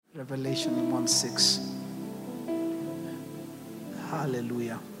Revelation 1:6.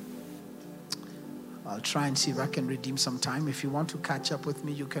 Hallelujah. I'll try and see if I can redeem some time. If you want to catch up with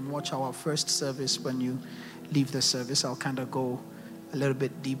me, you can watch our first service when you leave the service. I'll kind of go a little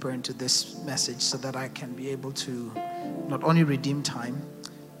bit deeper into this message so that I can be able to not only redeem time,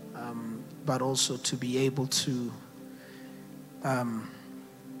 but also to be able to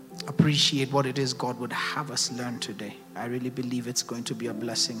appreciate what it is God would have us learn today. I really believe it's going to be a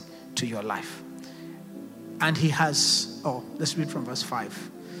blessing to your life. And he has, let's read from verse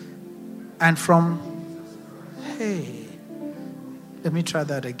 5. And let me try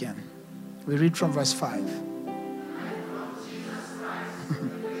that again. We read from verse 5.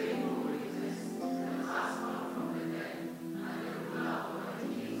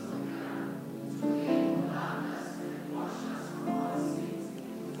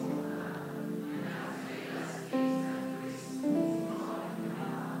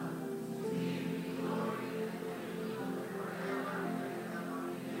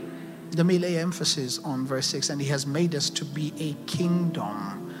 Let me lay emphasis on verse 6. And he has made us to be a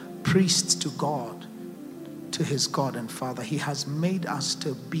kingdom, priests to God, to his God and Father. He has made us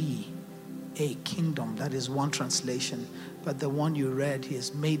to be a kingdom. That is one translation. But the one you read, he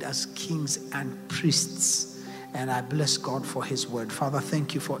has made us kings and priests. And I bless God for his word. Father,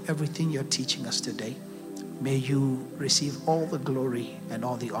 thank you for everything you're teaching us today. May you receive all the glory and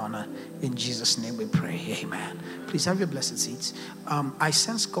all the honor. In Jesus' name we pray. Amen. Please have your blessed seats. I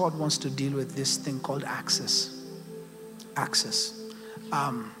sense God wants to deal with this thing called access. Access.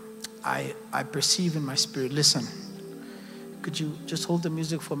 I perceive in my spirit. Listen, could you just hold the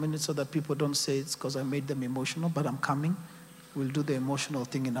music for a minute so that people don't say it's because I made them emotional, but I'm coming. We'll do the emotional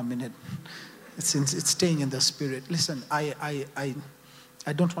thing in a minute. It's staying in the spirit. Listen, I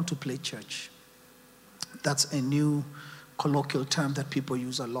don't want to play church. That's a new colloquial term that people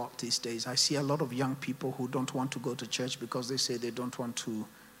use a lot these days. I see a lot of young people who don't want to go to church because they say they don't want to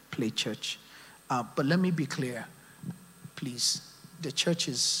play church. But let me be clear, please. The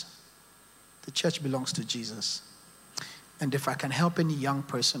church belongs to Jesus. And if I can help any young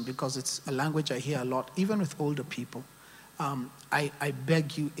person, because it's a language I hear a lot, even with older people, I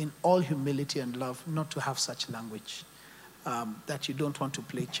beg you in all humility and love not to have such language, that you don't want to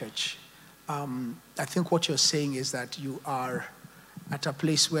play church. I think what you're saying is that you are at a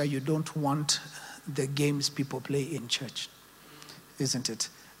place where you don't want the games people play in church, isn't it?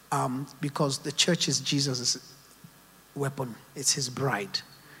 Because the church is Jesus' weapon. It's his bride.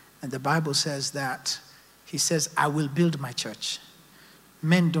 And the Bible says that he says, I will build my church.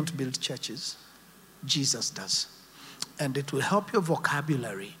 Men don't build churches. Jesus does. And it will help your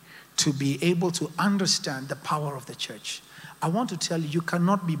vocabulary to be able to understand the power of the church. I want to tell you, you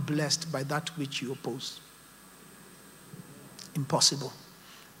cannot be blessed by that which you oppose. Impossible.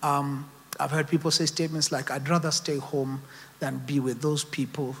 I've heard people say statements like, I'd rather stay home than be with those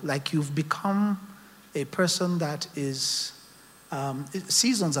people. Like you've become a person that is,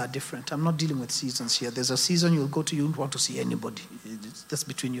 seasons are different. I'm not dealing with seasons here. There's a season you'll go to, you don't want to see anybody. That's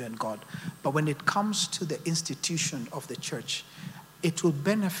between you and God. But when it comes to the institution of the church, it will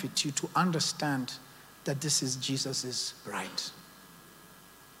benefit you to understand that this is Jesus' bride.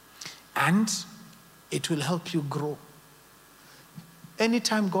 And it will help you grow.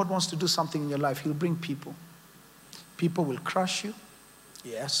 Anytime God wants to do something in your life, he'll bring people. People will crush you.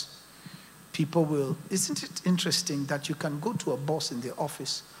 Yes. People will. Isn't it interesting that you can go to a boss in the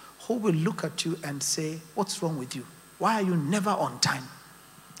office who will look at you and say, what's wrong with you? Why are you never on time?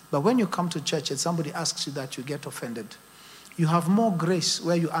 But when you come to church and somebody asks you that, you get offended. You have more grace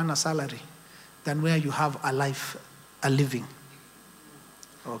where you earn a salary than where you have a life, a living.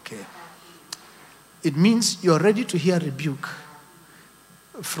 Okay. It means you're ready to hear rebuke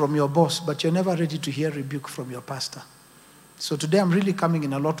from your boss, but you're never ready to hear rebuke from your pastor. So today I'm really coming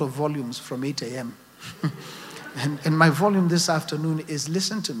in a lot of volumes from 8 a.m. and my volume this afternoon is,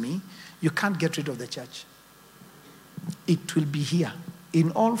 listen to me, you can't get rid of the church. It will be here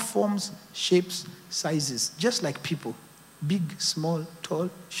in all forms, shapes, sizes, just like people. Big, small, tall,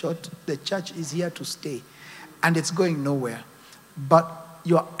 short. The church is here to stay. And it's going nowhere. But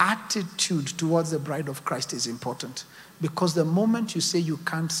your attitude towards the bride of Christ is important. Because the moment you say you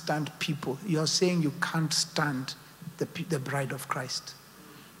can't stand people, you're saying you can't stand the bride of Christ.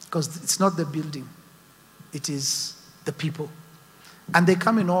 Because it's not the building. It is the people. And they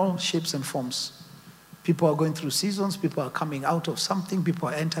come in all shapes and forms. People are going through seasons. People are coming out of something. People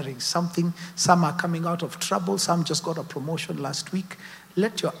are entering something. Some are coming out of trouble. Some just got a promotion last week.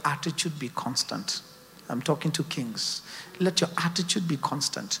 Let your attitude be constant. I'm talking to kings. Let your attitude be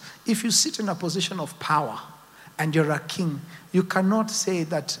constant. If you sit in a position of power and you're a king, you cannot say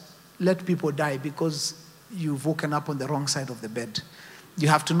that let people die because you've woken up on the wrong side of the bed. You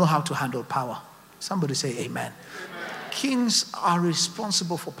have to know how to handle power. Somebody say amen. Kings are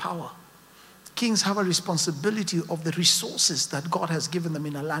responsible for power. Kings have a responsibility of the resources that God has given them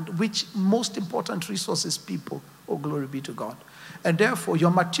in a land, which most important resource is people. Oh, glory be to God. And therefore,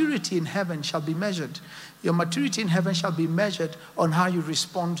 your maturity in heaven shall be measured. Your maturity in heaven shall be measured on how you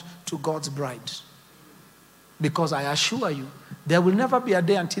respond to God's bride. Because I assure you, there will never be a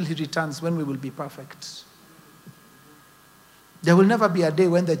day until he returns when we will be perfect. There will never be a day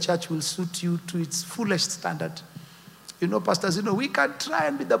when the church will suit you to its fullest standard. You know, pastors, we can try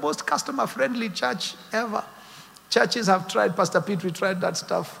and be the most customer-friendly church ever. Churches have tried. Pastor Pete, we tried that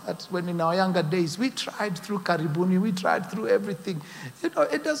stuff when in our younger days. We tried through Karibuni. We tried through everything.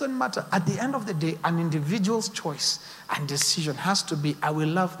 It doesn't matter. At the end of the day, an individual's choice and decision has to be, I will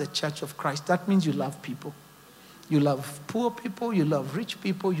love the church of Christ. That means you love people. You love poor people. You love rich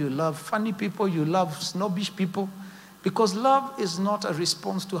people. You love funny people. You love snobbish people. Because love is not a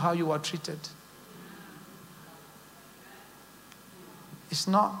response to how you are treated. It's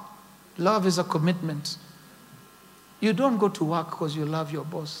not. Love is a commitment. You don't go to work because you love your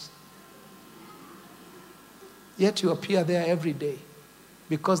boss. Yet you appear there every day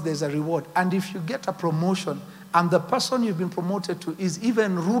because there's a reward. And if you get a promotion and the person you've been promoted to is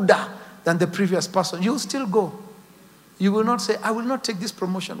even ruder than the previous person, you'll still go. You will not say, I will not take this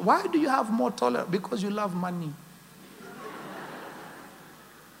promotion. Why do you have more tolerance? Because you love money.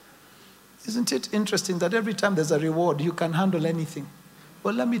 Isn't it interesting that every time there's a reward, you can handle anything?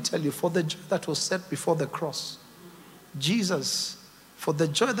 Well, let me tell you, for the joy that was set before the cross, Jesus, for the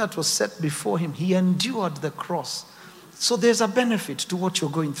joy that was set before him, he endured the cross. So there's a benefit to what you're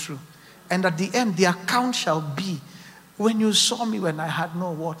going through. And at the end, the account shall be, when you saw me when I had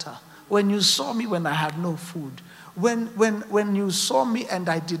no water, when you saw me when I had no food, when you saw me and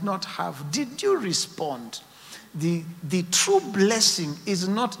I did not have, did you respond? The true blessing is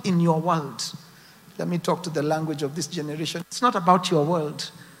not in your world. Let me talk to the language of this generation. It's not about your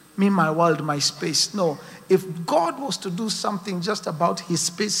world. Me, my world, my space. No. If God was to do something just about his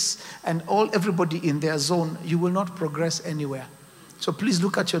space and everybody in their zone, you will not progress anywhere. So please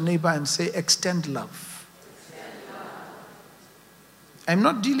look at your neighbor and say, extend love. I'm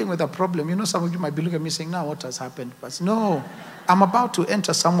not dealing with a problem. Some of you might be looking at me saying, now what has happened? But no, I'm about to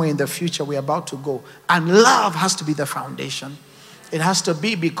enter somewhere in the future. We're about to go. And love has to be the foundation. It has to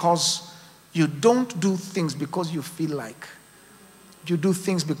be because you don't do things because you feel like. You do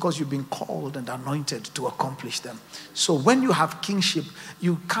things because you've been called and anointed to accomplish them. So when you have kingship,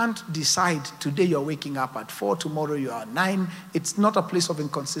 you can't decide today you're waking up at 4, tomorrow you are 9. It's not a place of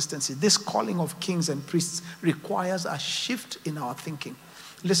inconsistency. This calling of kings and priests requires a shift in our thinking.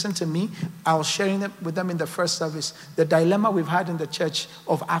 Listen to me. I was sharing with them in the first service. The dilemma we've had in the church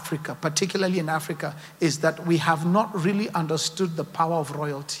of Africa, particularly in Africa, is that we have not really understood the power of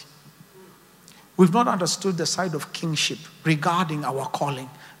royalty. We've not understood the side of kingship regarding our calling.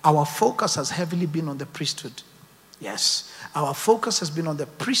 Our focus has heavily been on the priesthood. Yes, our focus has been on the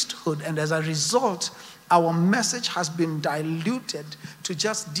priesthood, and as a result, our message has been diluted to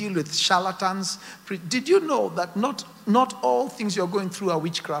just deal with charlatans. Did you know that not all things you're going through are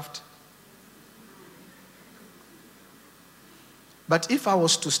witchcraft? But if I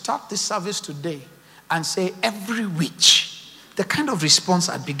was to start this service today and say every witch, the kind of response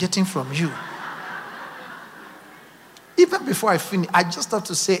I'd be getting from you, even before I finish, I just have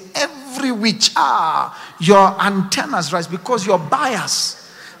to say, every witch, your antennas rise, because your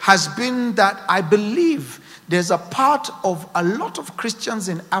bias has been that I believe there's a part of a lot of Christians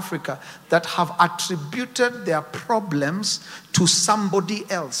in Africa that have attributed their problems to somebody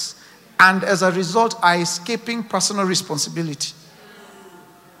else. And as a result, are escaping personal responsibility.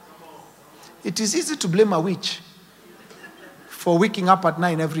 It is easy to blame a witch for waking up at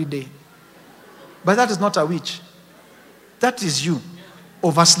 9 every day. But that is not a witch. That is you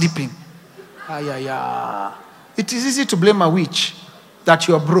oversleeping. It is easy to blame a witch that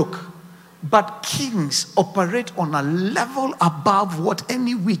you are broke. But kings operate on a level above what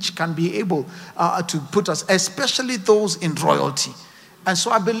any witch can be able to put us, especially those in royalty. And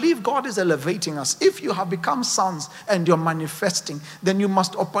so I believe God is elevating us. If you have become sons and you're manifesting, then you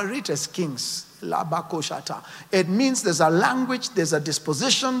must operate as kings. It means there's a language, there's a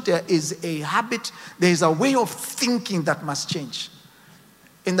disposition, there is a habit, there is a way of thinking that must change.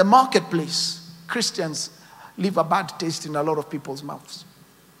 In the marketplace, Christians leave a bad taste in a lot of people's mouths.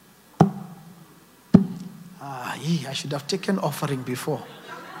 I should have taken offering before.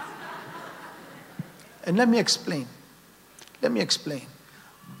 And let me explain.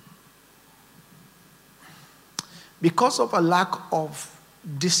 Because of a lack of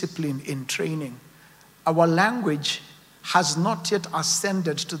discipline in training. Our language has not yet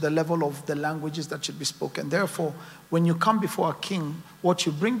ascended to the level of the languages that should be spoken. Therefore, when you come before a king, what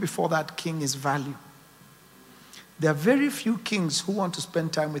you bring before that king is value. There are very few kings who want to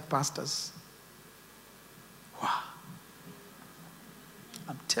spend time with pastors. Wow.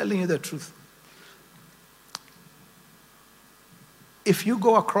 I'm telling you the truth. If you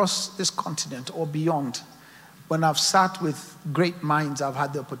go across this continent or beyond, when I've sat with great minds, I've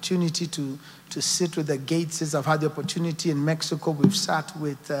had the opportunity to sit with the Gateses. I've had the opportunity in Mexico. We've sat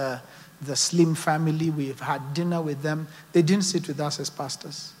with the Slim family. We've had dinner with them. They didn't sit with us as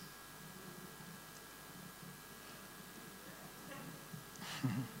pastors.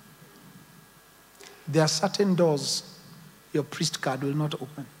 There are certain doors your priest card will not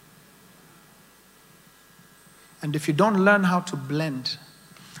open. And if you don't learn how to blend,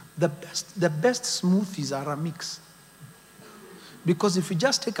 the best smoothies are a mix. Because if you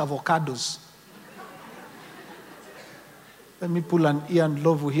just take avocados, let me pull an Ian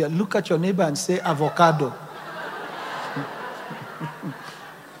Lovu here. Look at your neighbor and say avocado.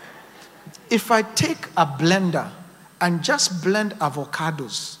 If I take a blender and just blend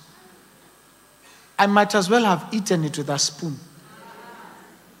avocados, I might as well have eaten it with a spoon.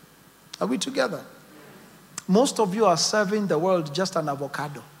 Are we together? Most of you are serving the world just an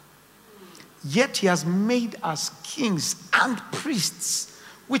avocado. Yet he has made us kings and priests,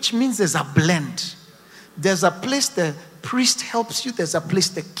 which means there's a blend. There's a place the priest helps you, there's a place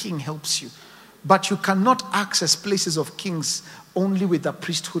the king helps you. But you cannot access places of kings only with a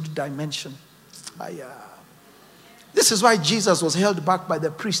priesthood dimension. This is why Jesus was held back by the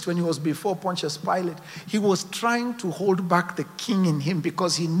priest when he was before Pontius Pilate. He was trying to hold back the king in him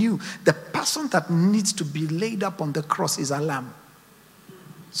because he knew the person that needs to be laid up on the cross is a lamb.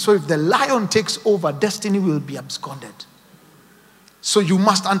 So if the lion takes over, destiny will be absconded. So you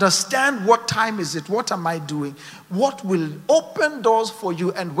must understand what time is it, what am I doing, what will open doors for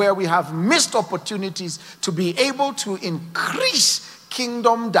you, and where we have missed opportunities to be able to increase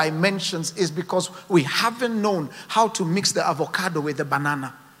kingdom dimensions is because we haven't known how to mix the avocado with the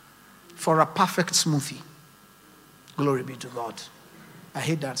banana for a perfect smoothie. Glory be to God. I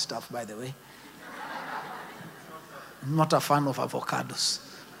hate that stuff, by the way. I'm not a fan of avocados.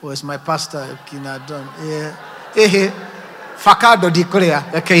 Was my pastor Kina done? Yeah. Facado di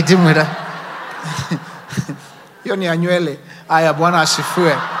Korea. Okay, dimweda. Yoni anywele. Aya bwana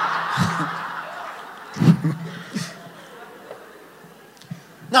asifiwe.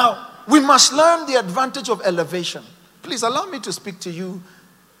 Now, we must learn the advantage of elevation. Please allow me to speak to you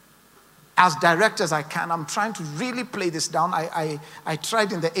as direct as I can. I'm trying to really play this down. I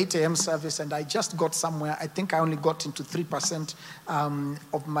tried in the 8 a.m. service and I just got somewhere. I think I only got into 3%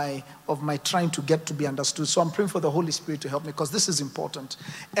 of my trying to get to be understood. So I'm praying for the Holy Spirit to help me because this is important.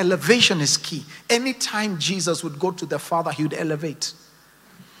 Elevation is key. Anytime Jesus would go to the Father, he would elevate.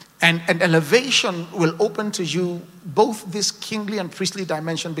 And elevation will open to you both this kingly and priestly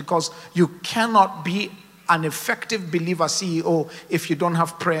dimension because you cannot be an effective believer CEO if you don't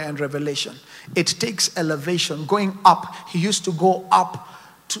have prayer and revelation. It takes elevation. Going up, he used to go up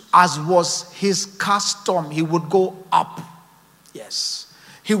to, as was his custom. He would go up. Yes,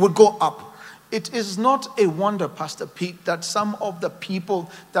 he would go up. It is not a wonder, Pastor Pete, that some of the people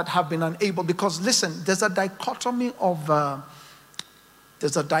that have been unable, because listen, there's a dichotomy of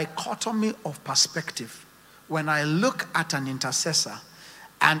perspective. When I look at an intercessor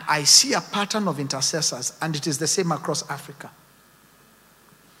and I see a pattern of intercessors, and it is the same across Africa,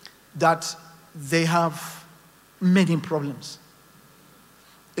 that they have many problems.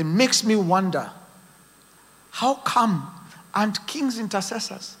 It makes me wonder, how come aren't kings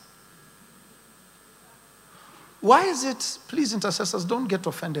intercessors? Why is it, please intercessors, don't get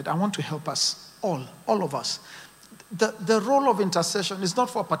offended. I want to help us, all of us. The role of intercession is not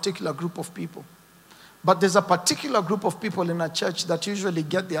for a particular group of people. But there's a particular group of people in a church that usually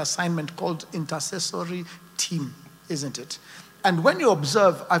get the assignment called intercessory team, isn't it? And when you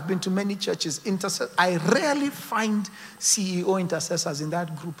observe, I've been to many churches, I rarely find CEO intercessors in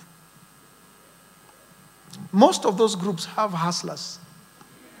that group. Most of those groups have hustlers.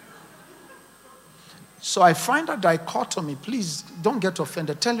 So I find a dichotomy. Please don't get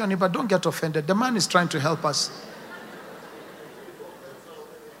offended. Tell your neighbor, don't get offended. The man is trying to help us.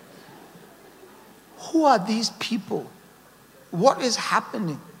 Who are these people? What is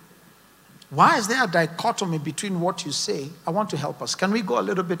happening? Why is there a dichotomy between what you say? I want to help us. Can we go a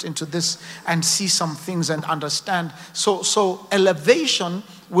little bit into this and see some things and understand? So elevation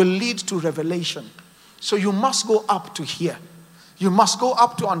will lead to revelation. So you must go up to here. You must go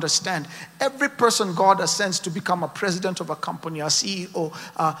up to understand. Every person God ascends to become a president of a company, a CEO,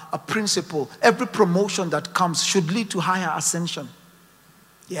 a principal, every promotion that comes should lead to higher ascension.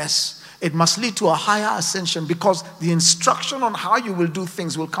 Yes, it must lead to a higher ascension, because the instruction on how you will do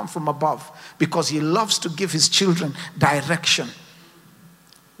things will come from above, because he loves to give his children direction.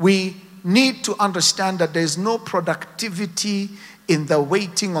 We need to understand that there is no productivity in the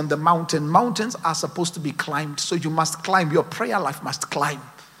waiting on the mountain. Mountains are supposed to be climbed, so you must climb. Your prayer life must climb.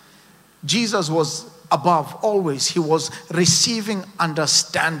 Jesus was above always. He was receiving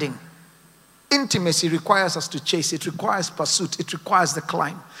understanding. Intimacy requires us to chase. It requires pursuit. It requires the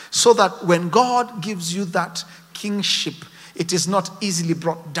climb. So that when God gives you that kingship, it is not easily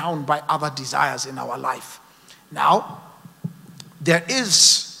brought down by other desires in our life. Now, there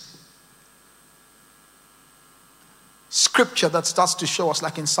is scripture that starts to show us,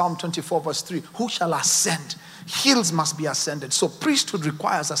 like in Psalm 24 verse 3, who shall ascend? Hills must be ascended. So priesthood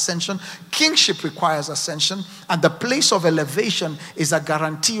requires ascension, kingship requires ascension, and the place of elevation is a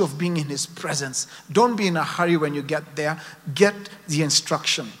guarantee of being in his presence. Don't be in a hurry when you get there. Get the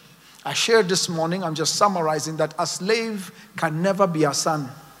instruction. I shared this morning, I'm just summarizing, that a slave can never be a son.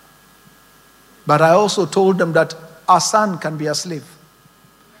 But I also told them that a son can be a slave.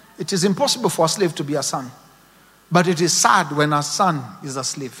 It is impossible for a slave to be a son. But it is sad when a son is a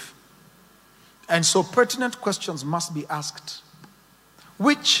slave. And so pertinent questions must be asked.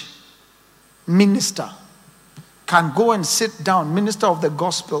 Which minister can go and sit down, minister of the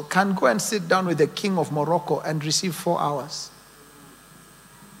gospel, can go and sit down with the king of Morocco and receive 4 hours?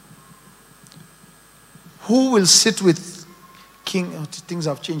 Who will sit with things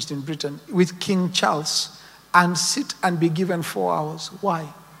have changed in Britain, with King Charles and sit and be given 4 hours? Why?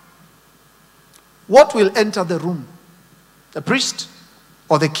 What will enter the room? The priest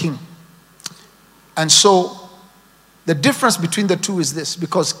or the king? And so the difference between the two is this,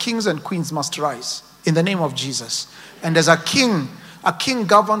 because kings and queens must rise in the name of Jesus. And as a king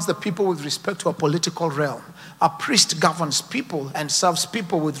governs the people with respect to a political realm. A priest governs people and serves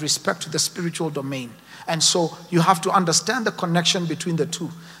people with respect to the spiritual domain. And so you have to understand the connection between the two.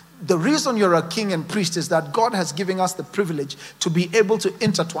 The reason you're a king and priest is that God has given us the privilege to be able to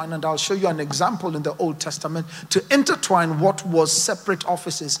intertwine, and I'll show you an example in the Old Testament, to intertwine what was separate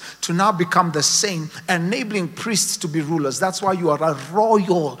offices to now become the same, enabling priests to be rulers. That's why you are a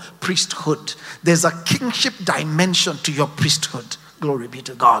royal priesthood. There's a kingship dimension to your priesthood. Glory be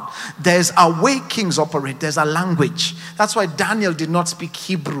to God. There's a way kings operate. There's a language. That's why Daniel did not speak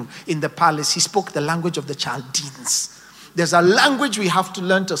Hebrew in the palace. He spoke the language of the Chaldeans. There's a language we have to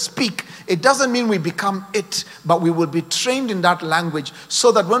learn to speak. It doesn't mean we become it, but we will be trained in that language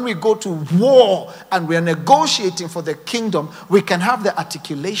so that when we go to war and we're negotiating for the kingdom, we can have the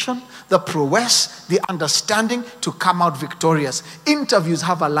articulation, the prowess, the understanding to come out victorious. Interviews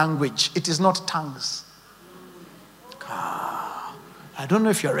have a language. It is not tongues. I don't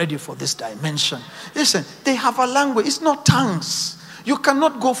know if you're ready for this dimension. Listen, they have a language. It's not tongues. You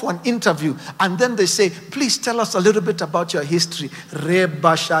cannot go for an interview and then they say, please tell us a little bit about your history. There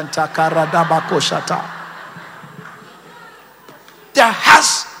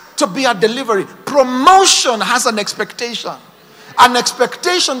has to be a delivery. Promotion has an expectation. An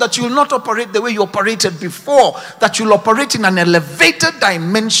expectation that you will not operate the way you operated before. That you'll operate in an elevated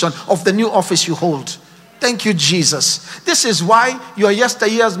dimension of the new office you hold. Thank you, Jesus. This is why your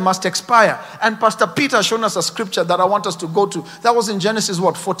yesteryears must expire. And Pastor Peter has shown us a scripture that I want us to go to. That was in Genesis,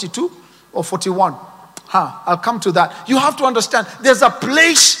 42 or 41? I'll come to that. You have to understand, there's a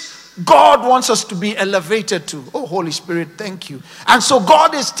place God wants us to be elevated to. Oh, Holy Spirit, thank you. And so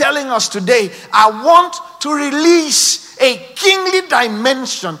God is telling us today, I want to release a kingly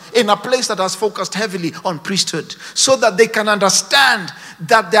dimension in a place that has focused heavily on priesthood, so that they can understand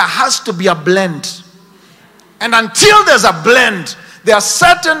that there has to be a blend. And until there's a blend, there are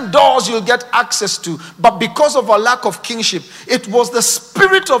certain doors you'll get access to. But because of a lack of kingship, it was the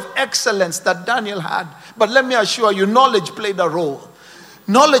spirit of excellence that Daniel had. But let me assure you, knowledge played a role.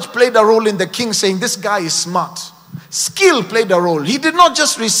 Knowledge played a role in the king saying, this guy is smart. Skill played a role. He did not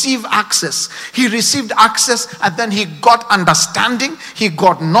just receive access. He received access and then he got understanding. He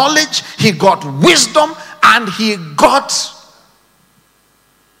got knowledge. He got wisdom. And he got...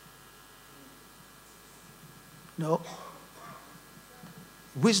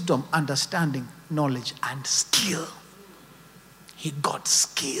 wisdom, understanding, knowledge, and skill. He got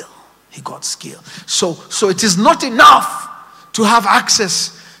skill. He got skill. So it is not enough to have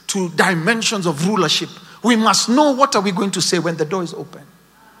access to dimensions of rulership. We must know what are we going to say when the door is open.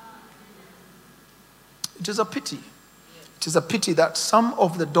 It is a pity. It is a pity that some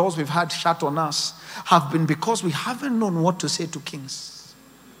of the doors we've had shut on us have been because we haven't known what to say to kings.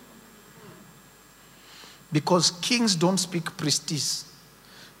 Because kings don't speak priestese.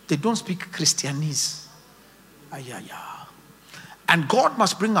 They don't speak Christianese. And God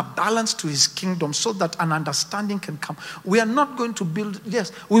must bring a balance to his kingdom so that an understanding can come. We are not going to build,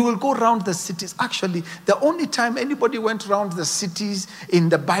 yes, we will go around the cities. Actually, the only time anybody went around the cities in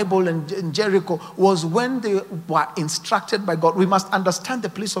the Bible and in Jericho was when they were instructed by God. We must understand the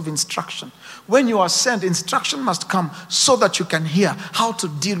place of instruction. When you are sent, instruction must come so that you can hear how to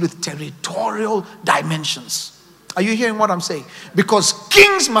deal with territorial dimensions. Are you hearing what I'm saying? Because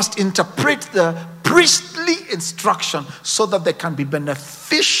kings must interpret the priestly instruction so that they can be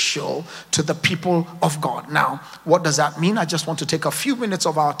beneficial to the people of God. Now, what does that mean? I just want to take a few minutes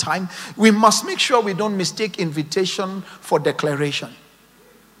of our time. We must make sure we don't mistake invitation for declaration.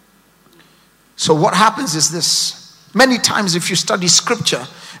 So what happens is this. Many times if you study scripture,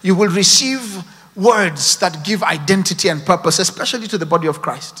 you will receive words that give identity and purpose, especially to the body of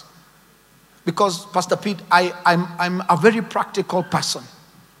Christ. Because, Pastor Pete, I'm a very practical person.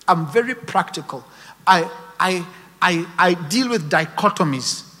 I'm very practical. I deal with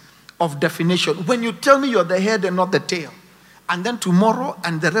dichotomies of definition. When you tell me you're the head and not the tail, and then tomorrow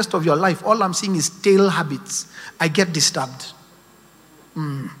and the rest of your life, all I'm seeing is tail habits, I get disturbed.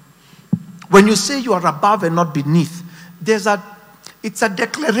 When you say you are above and not beneath, it's a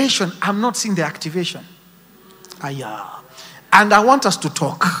declaration. I'm not seeing the activation. And I want us to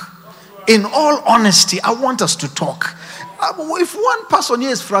talk. In all honesty, I want us to talk. If one person here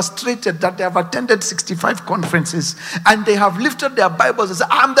is frustrated that they have attended 65 conferences and they have lifted their Bibles and said,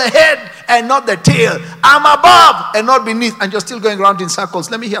 I'm the head and not the tail. I'm above and not beneath. And you're still going around in circles.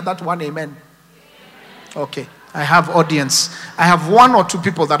 Let me hear that one, amen. Okay, I have audience. I have one or two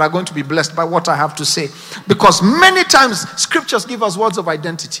people that are going to be blessed by what I have to say. Because many times scriptures give us words of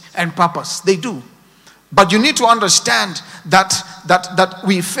identity and purpose. They do. But you need to understand that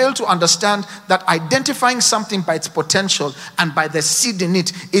we fail to understand that identifying something by its potential and by the seed in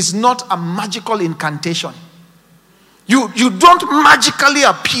it is not a magical incantation. You don't magically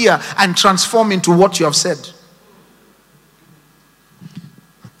appear and transform into what you have said.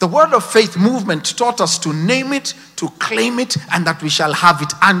 The word of faith movement taught us to name it, to claim it, and that we shall have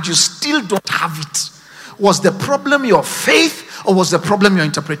it. And you still don't have it. Was the problem your faith or was the problem your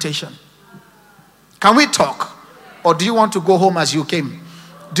interpretation? Can we talk? Or do you want to go home as you came?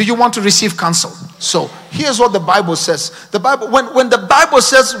 Do you want to receive counsel? So here's what the Bible says. The Bible, when the Bible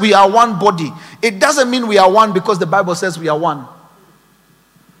says we are one body, it doesn't mean we are one because the Bible says we are one.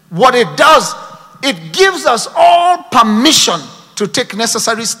 What it does, it gives us all permission to take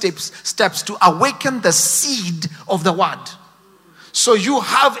necessary steps to awaken the seed of the word. So you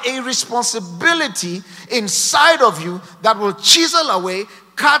have a responsibility inside of you that will chisel away,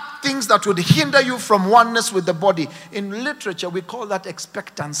 cut things that would hinder you from oneness with the body. In literature, we call that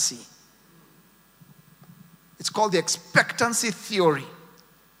expectancy. It's called the expectancy theory.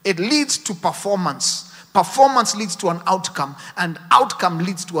 It leads to performance. Performance leads to an outcome, and outcome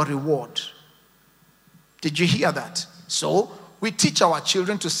leads to a reward. Did you hear that? So, we teach our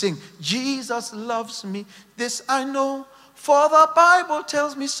children to sing, Jesus loves me, this I know, for the Bible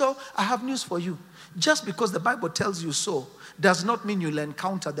tells me so. I have news for you. Just because the Bible tells you so does not mean you'll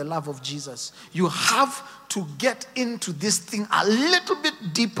encounter the love of Jesus. You have to get into this thing a little bit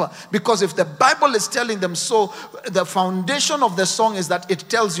deeper, because if the Bible is telling them so, the foundation of the song is that it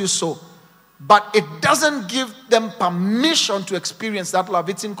tells you so, but it doesn't give them permission to experience that love.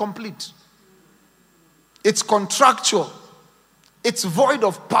 It's incomplete. It's contractual. It's void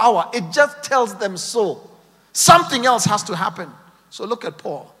of power. It just tells them so. Something else has to happen. So look at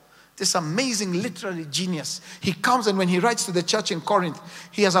Paul, this amazing literary genius. He comes, and when he writes to the church in Corinth,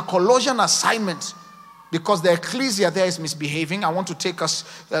 he has a Colossian assignment because the ecclesia there is misbehaving. I want to take us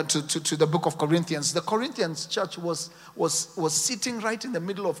to the book of Corinthians. The Corinthians church was sitting right in the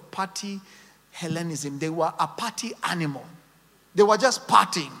middle of party Hellenism. They were a party animal. They were just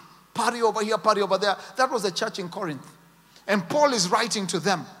partying. Party over here, party over there. That was the church in Corinth. And Paul is writing to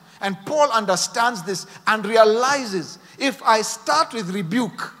them. And Paul understands this and realizes, if I start with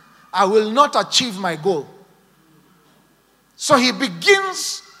rebuke, I will not achieve my goal. So he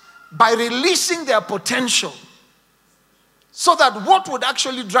begins by releasing their potential, so that what would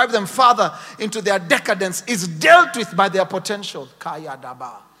actually drive them further into their decadence is dealt with by their potential.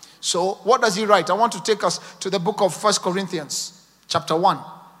 So what does he write? I want to take us to the book of 1 Corinthians, chapter 1.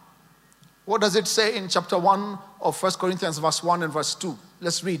 What does it say in chapter 1 of 1 Corinthians, verse 1 and verse 2?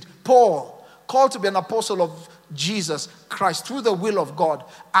 Let's read. Paul, called to be an apostle of Jesus Christ through the will of God.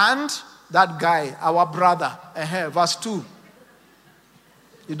 And, That guy, our brother, verse 2.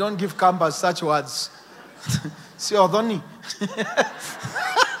 You don't give Kambas such words. See, Odoni.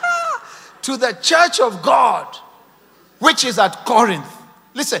 To the church of God, which is at Corinth.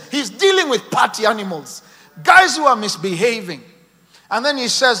 Listen, he's dealing with party animals, guys who are misbehaving. And then he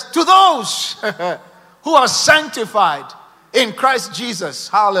says, to those who are sanctified in Christ Jesus,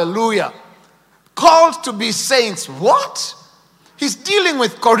 hallelujah, called to be saints. What? He's dealing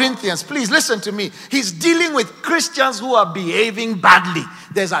with Corinthians. Please listen to me. He's dealing with Christians who are behaving badly.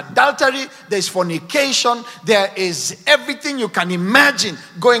 There's adultery, there's fornication, there is everything you can imagine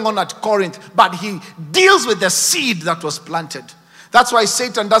going on at Corinth. But he deals with the seed that was planted. That's why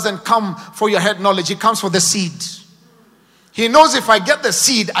Satan doesn't come for your head knowledge. He comes for the seed. He knows if I get the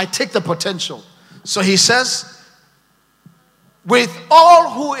seed, I take the potential. So he says, with all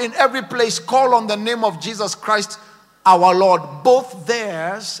who in every place call on the name of Jesus Christ, our Lord, both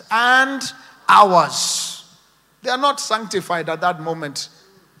theirs and ours. They are not sanctified at that moment.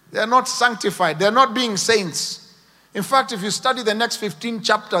 They are not sanctified. They are not being saints. In fact, if you study the next 15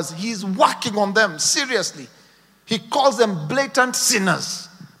 chapters, he's working on them seriously. He calls them blatant sinners.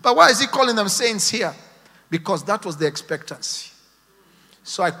 But why is he calling them saints here? Because that was the expectancy.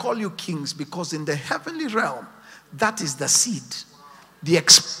 So I call you kings because in the heavenly realm, that is the seed. The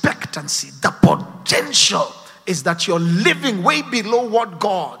expectancy, the potential is that you're living way below what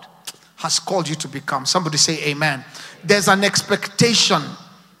God has called you to become. Somebody say amen. There's an expectation.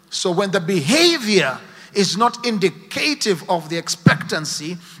 So when the behavior is not indicative of the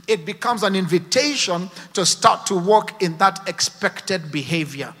expectancy, it becomes an invitation to start to walk in that expected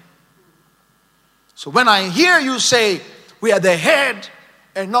behavior. So when I hear you say, we are the head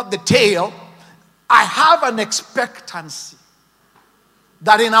and not the tail, I have an expectancy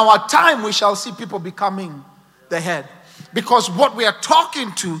that in our time we shall see people becoming the head. Because what we are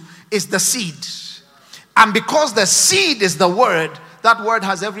talking to is the seed. And because the seed is the word, that word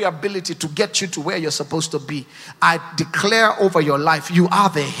has every ability to get you to where you're supposed to be. I declare over your life, you are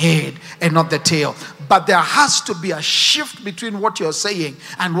the head and not the tail. But there has to be a shift between what you're saying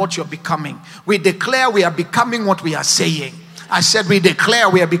and what you're becoming. We declare we are becoming what we are saying. I said we declare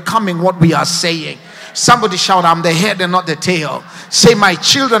we are becoming what we are saying. Somebody shout, I'm the head and not the tail. Say, my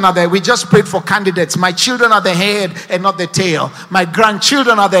children are there. We just prayed for candidates. My children are the head and not the tail. My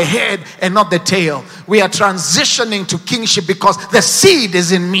grandchildren are the head and not the tail. We are transitioning to kingship because the seed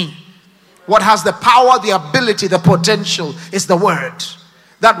is in me. What has the power, the ability, the potential is the word.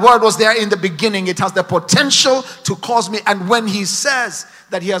 That word was there in the beginning. It has the potential to cause me. And when he says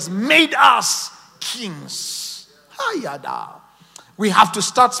that he has made us kings, we have to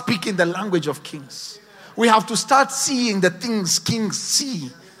start speaking the language of kings. We have to start seeing the things kings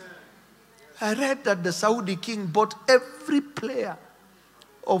see. I read that the Saudi king bought every player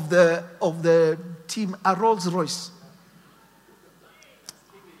of the team a Rolls Royce.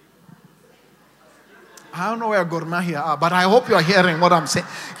 I don't know where Gor Mahia are, but I hope you're hearing what I'm saying.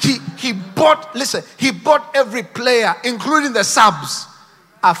 He bought every player, including the subs,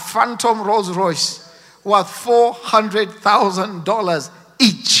 a phantom Rolls Royce worth $400,000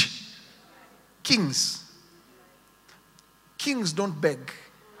 each. Kings don't beg.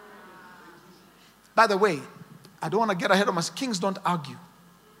 By the way, I don't want to get ahead of myself. Kings don't argue.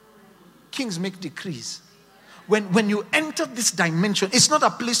 Kings make decrees. When you enter this dimension, it's not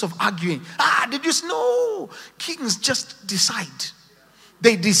a place of arguing. Did you know? Kings just decide.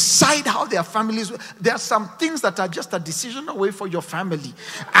 They decide how their families. There are some things that are just a decision away for your family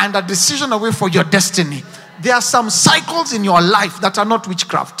and a decision away for your destiny. There are some cycles in your life that are not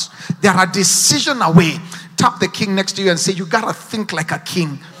witchcraft. They are a decision away. Tap the king next to you and say, you gotta think like a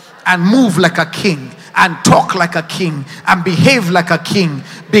king and move like a king and talk like a king and behave like a king,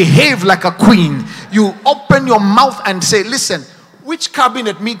 behave like a queen. You open your mouth and say, listen, which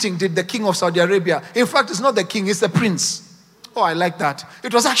cabinet meeting did the king of Saudi Arabia? In fact, it's not the king, it's the prince. Oh, I like that.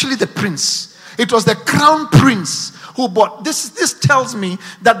 It was actually the prince. It was the crown prince who bought. This tells me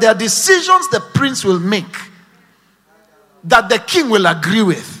that there are decisions the prince will make that the king will agree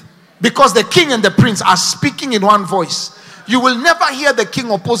with. Because the king and the prince are speaking in one voice. You will never hear the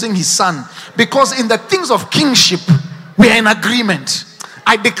king opposing his son. Because in the things of kingship, we are in agreement.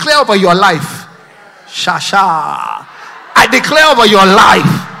 I declare over your life. Shasha. I declare over your life.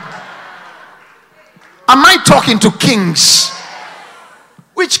 Am I talking to kings?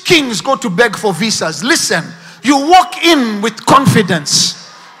 Which kings go to beg for visas? Listen, you walk in with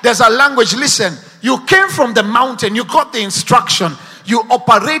confidence. There's a language, listen. You came from the mountain, you got the instruction. You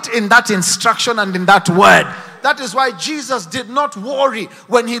operate in that instruction and in that word. That is why Jesus did not worry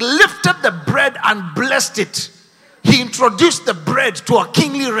when he lifted the bread and blessed it. He introduced the bread to a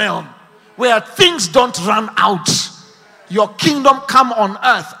kingly realm. where things don't run out. Your kingdom come on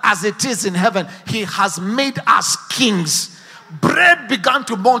earth as it is in heaven. He has made us kings. Bread began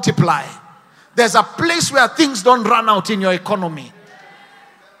to multiply. There's a place where things don't run out in your economy.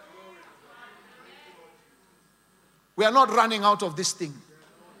 We are not running out of this thing.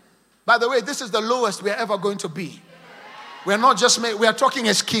 By the way, this is the lowest we're ever going to be. We're not just we are talking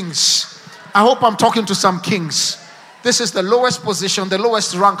as kings. I hope I'm talking to some kings. This is the lowest position, the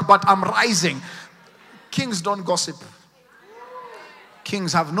lowest rank, but I'm rising. Kings don't gossip.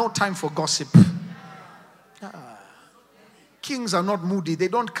 Kings have no time for gossip. Kings are not moody. They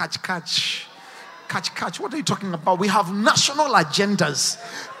don't catch. What are you talking about? We have national agendas,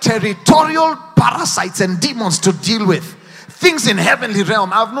 territorial parasites and demons to deal with. Things in heavenly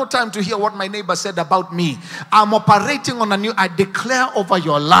realm. I have no time to hear what my neighbor said about me. I'm operating on a new. I declare over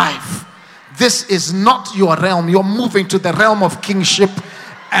your life, this is not your realm. You're moving to the realm of kingship.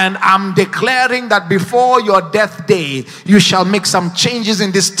 And I'm declaring that before your death day, you shall make some changes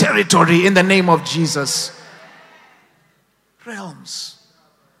in this territory in the name of Jesus. Realms.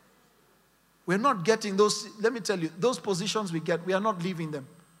 We're not getting those, let me tell you, those positions we get, we are not leaving them.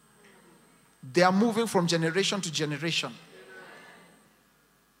 They are moving from generation to generation.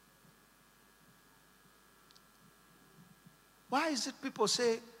 Why is it people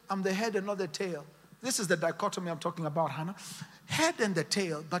say, I'm the head and not the tail? This is the dichotomy I'm talking about, Hannah. Head and the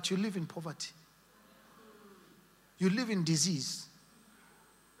tail, but you live in poverty. You live in disease.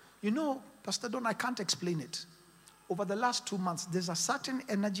 You know, Pastor Don, I can't explain it. Over the last 2 months, there's a certain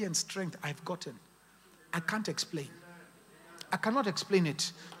energy and strength I've gotten. I can't explain. I cannot explain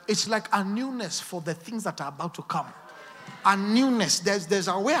it. It's like a newness for the things that are about to come. A newness. There's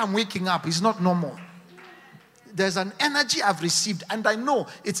a way I'm waking up. It's not normal. There's an energy I've received, and I know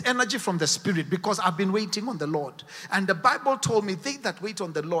it's energy from the Spirit because I've been waiting on the Lord. And the Bible told me, they that wait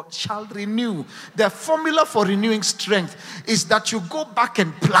on the Lord shall renew. The formula for renewing strength is that you go back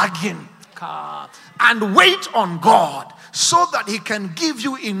and plug in and wait on God so that He can give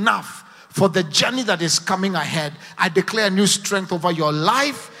you enough for the journey that is coming ahead. I declare new strength over your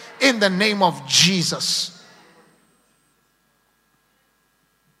life in the name of Jesus.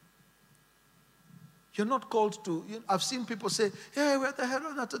 You're not called to. I've seen people say, hey, we're the head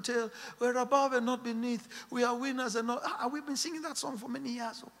and not the tail. We're above and not beneath. We are winners and not. We've been singing that song for many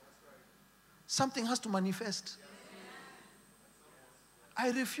years. Something has to manifest. I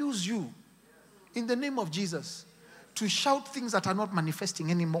refuse you, in the name of Jesus, to shout things that are not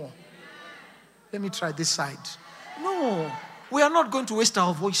manifesting anymore. Let me try this side. No, we are not going to waste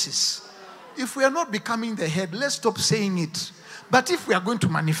our voices. If we are not becoming the head, let's stop saying it. But if we are going to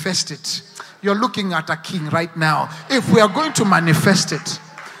manifest it, you're looking at a king right now. If we are going to manifest it,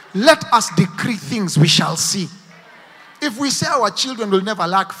 let us decree things we shall see. If we say our children will never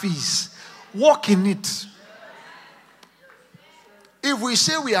lack fees, walk in it. If we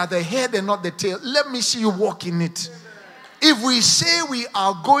say we are the head and not the tail, let me see you walk in it. If we say we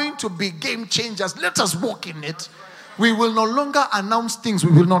are going to be game changers, let us walk in it. We will no longer announce things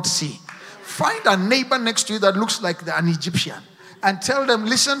we will not see. Find a neighbor next to you that looks like an Egyptian and tell them,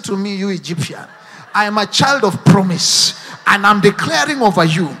 listen to me, you Egyptian. I am a child of promise and I'm declaring over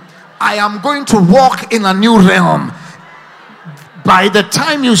you, I am going to walk in a new realm. By the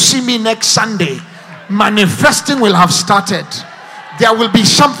time you see me next Sunday, manifesting will have started. There will be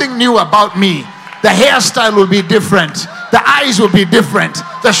something new about me. The hairstyle will be different. The eyes will be different.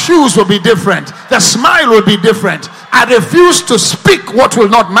 The shoes will be different. The smile will be different. I refuse to speak what will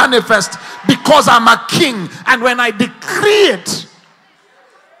not manifest because I'm a king. And when I decree it,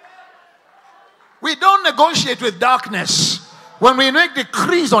 we don't negotiate with darkness. When we make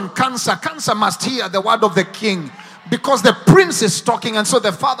decrees on cancer, cancer must hear the word of the king because the prince is talking. And so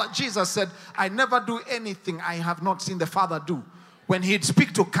the Father, Jesus said, I never do anything I have not seen the Father do. When he'd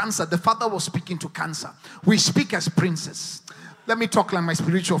speak to cancer, the Father was speaking to cancer. We speak as princes. Let me talk like my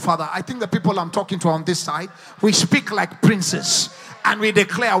spiritual father. I think the people I'm talking to on this side, we speak like princes. And we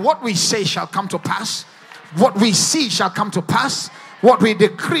declare what we say shall come to pass. What we see shall come to pass. What we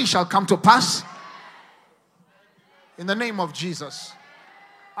decree shall come to pass. In the name of Jesus.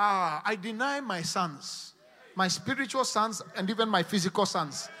 I deny my sons, my spiritual sons, and even my physical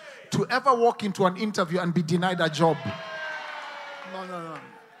sons, to ever walk into an interview and be denied a job. No.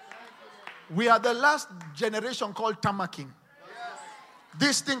 We are the last generation called tamaking.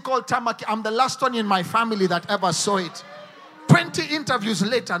 This thing called tamaking, I'm the last one in my family that ever saw it. 20 interviews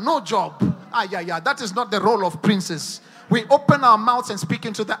later, no job. That is not the role of princes. We open our mouths and speak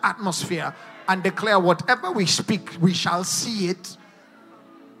into the atmosphere and declare whatever we speak, we shall see it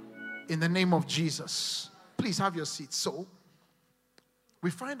in the name of Jesus. Please have your seats. So, We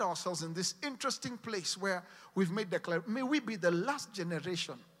find ourselves in this interesting place where we've made declarations. May we be the last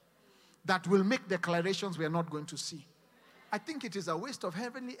generation that will make declarations we are not going to see. I think it is a waste of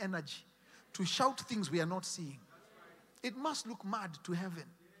heavenly energy to shout things we are not seeing. It must look mad to heaven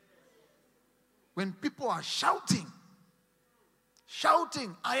when people are shouting,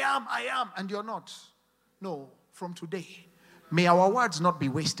 I am, and you're not. No, from today, may our words not be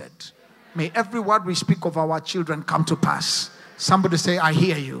wasted. May every word we speak of our children come to pass. Somebody say, I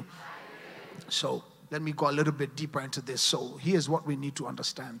hear you. So let me go a little bit deeper into this. So here's what we need to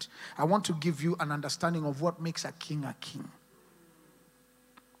understand. I want to give you an understanding of what makes a king a king.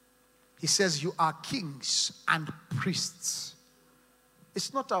 He says you are kings and priests.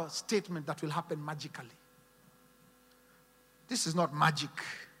 It's not a statement that will happen magically. This is not magic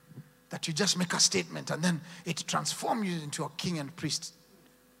that you just make a statement and then it transforms you into a king and priest.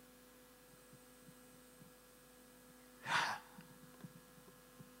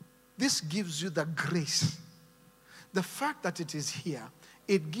 This gives you the grace. The fact that it is here,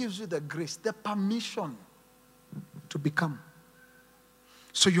 it gives you the grace, the permission to become.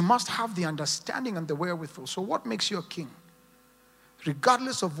 So you must have the understanding and the wherewithal. So what makes you a king?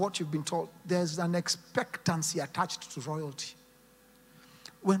 Regardless of what you've been told, there's an expectancy attached to royalty.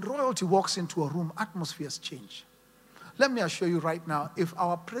 When royalty walks into a room, atmospheres change. Let me assure you right now, if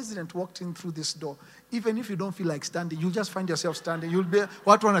our president walked in through this door, even if you don't feel like standing, you'll just find yourself standing. You'll be,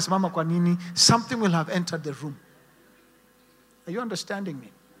 something will have entered the room. Are you understanding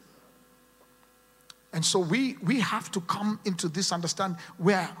me? And so we have to come into this understanding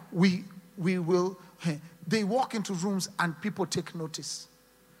where we will, they walk into rooms and people take notice.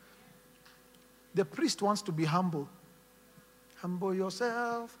 The priest wants to be humble. Humble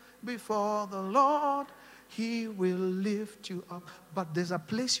yourself before the Lord. He will lift you up. But there's a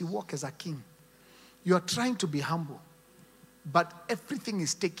place you walk as a king. You're trying to be humble. But everything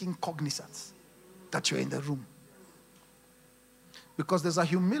is taking cognizance that you're in the room. Because there's a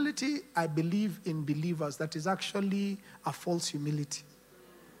humility, I believe, in believers that is actually a false humility.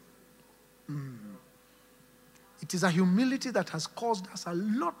 It is a humility that has caused us a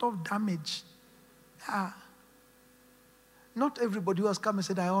lot of damage. Not everybody who has come and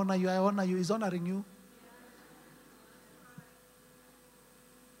said, I honor you, is honoring you.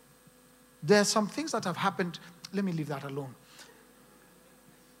 There are some things that have happened. Let me leave that alone.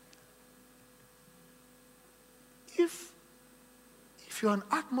 If you're an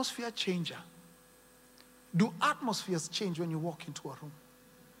atmosphere changer, do atmospheres change when you walk into a room?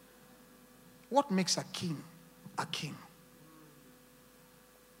 What makes a king a king?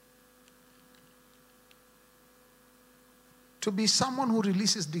 To be someone who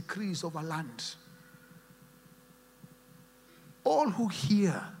releases decrees over land. All who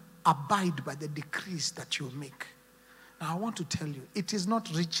hear abide by the decrees that you make. Now I want to tell you, it is not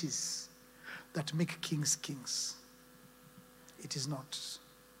riches that make kings kings. It is not.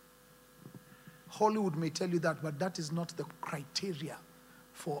 Hollywood may tell you that, but that is not the criteria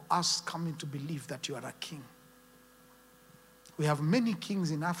for us coming to believe that you are a king. We have many kings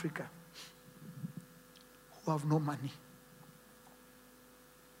in Africa who have no money.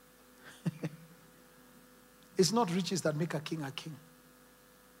 It's not riches that make a king a king.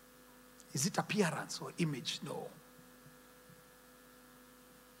 Is it appearance or image? No.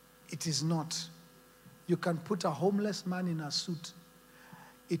 It is not. You can put a homeless man in a suit.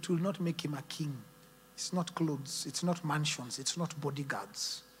 It will not make him a king. It's not clothes. It's not mansions. It's not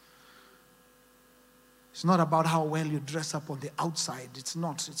bodyguards. It's not about how well you dress up on the outside. It's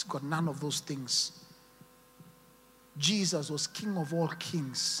not. It's got none of those things. Jesus was king of all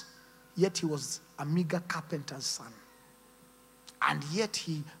kings, yet he was a meager carpenter's son. And yet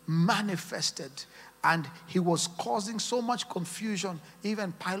he manifested, and he was causing so much confusion.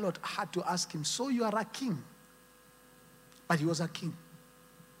 Even Pilate had to ask him, so you are a king? But he was a king.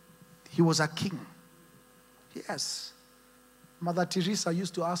 He was a king. Yes. Mother Teresa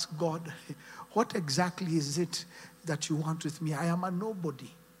used to ask God, what exactly is it that you want with me? I am a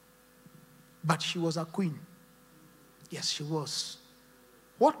nobody. But she was a queen. Yes, she was.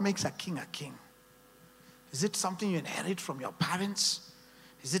 What makes a king a king? Is it something you inherit from your parents?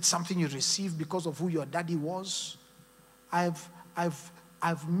 Is it something you receive because of who your daddy was? I've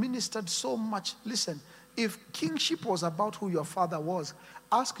ministered so much. Listen, if kingship was about who your father was,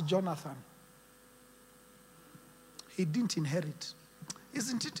 ask Jonathan. He didn't inherit.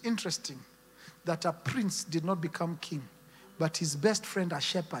 Isn't it interesting that a prince did not become king, but his best friend, a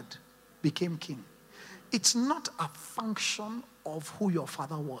shepherd, became king? It's not a function of who your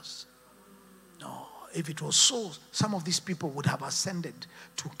father was. No. If it was so, some of these people would have ascended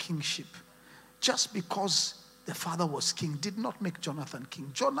to kingship. Just because the father was king, did not make Jonathan king.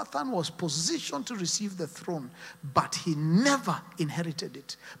 Jonathan was positioned to receive the throne, but he never inherited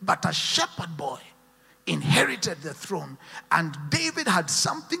it. But a shepherd boy inherited the throne. And David had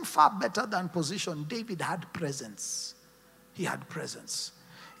something far better than position. David had presence. He had presence.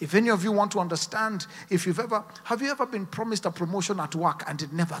 If any of you want to understand, have you ever been promised a promotion at work and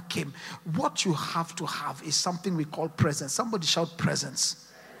it never came? What you have to have is something we call presence. Somebody shout presence.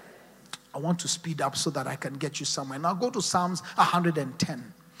 I want to speed up so that I can get you somewhere. Now go to Psalms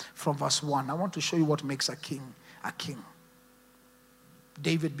 110 from verse 1. I want to show you what makes a king a king.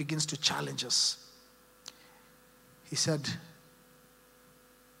 David begins to challenge us. He said,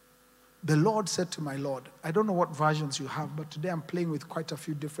 the Lord said to my Lord, I don't know what versions you have, but today I'm playing with quite a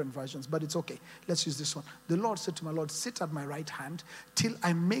few different versions, but it's okay. Let's use this one. The Lord said to my Lord, sit at my right hand till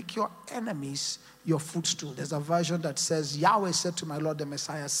I make your enemies your footstool. There's a version that says, Yahweh said to my Lord the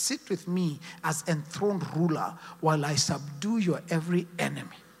Messiah, sit with me as enthroned ruler while I subdue your every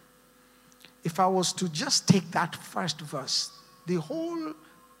enemy. If I was to just take that first verse, the whole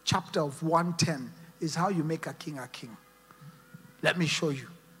chapter of 110 is how you make a king a king. Let me show you.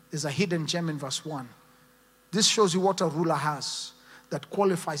 There's a hidden gem in verse 1. This shows you what a ruler has that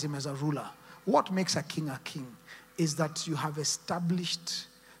qualifies him as a ruler. What makes a king is that you have established,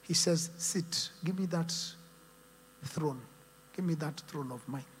 he says, sit, give me that throne. Give me that throne of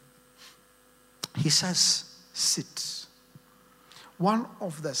mine. He says, sit. One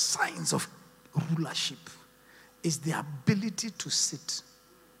of the signs of rulership is the ability to sit.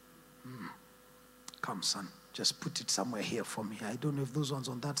 Come, son. Just put it somewhere here for me. I don't know if those ones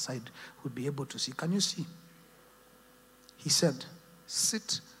on that side would be able to see. Can you see? He said,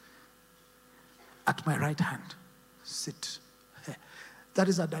 sit at my right hand. Sit. That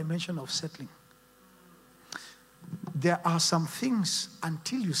is a dimension of settling. There are some things,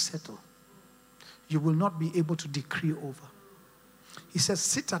 until you settle, you will not be able to decree over. He says,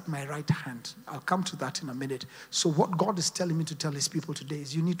 sit at my right hand. I'll come to that in a minute. So what God is telling me to tell his people today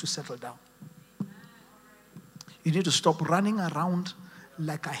is you need to settle down. You need to stop running around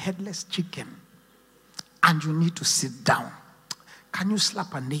like a headless chicken. And you need to sit down. Can you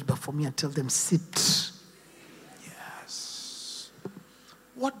slap a neighbor for me and tell them, sit? Yes.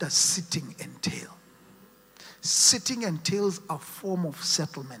 What does sitting entail? Sitting entails a form of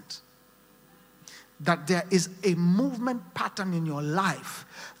settlement. That there is a movement pattern in your life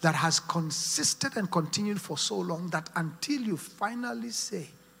that has consisted and continued for so long that until you finally say,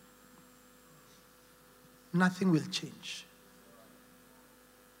 nothing will change.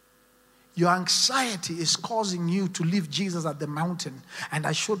 Your anxiety is causing you to leave Jesus at the mountain. And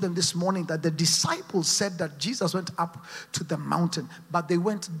I showed them this morning that the disciples said that Jesus went up to the mountain, but they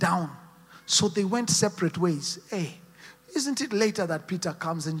went down. So they went separate ways. Hey, isn't it later that Peter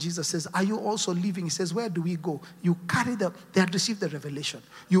comes and Jesus says, are you also leaving? He says, where do we go? They had received the revelation.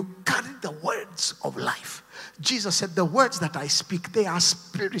 You carry the words of life. Jesus said, the words that I speak, they are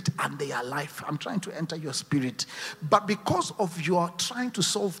spirit and they are life. I'm trying to enter your spirit. But because of your trying to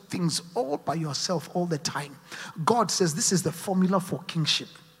solve things all by yourself all the time, God says this is the formula for kingship.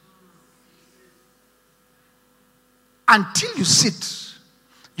 Until you sit,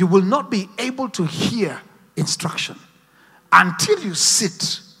 you will not be able to hear instruction. Until you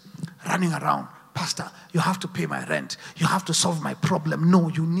sit running around, Pastor, you have to pay my rent. You have to solve my problem. No,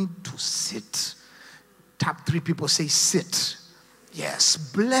 you need to sit. Tap 3 people, say sit. Yes,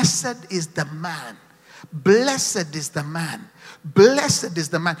 blessed is the man. Blessed is the man. Blessed is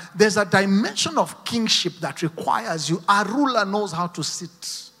the man. There's a dimension of kingship that requires you. A ruler knows how to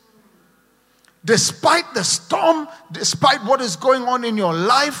sit. Despite the storm, despite what is going on in your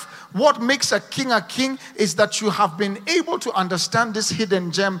life, what makes a king is that you have been able to understand this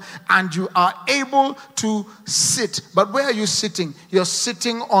hidden gem and you are able to sit. But where are you sitting? You're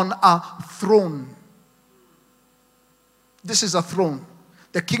sitting on a throne. This is a throne.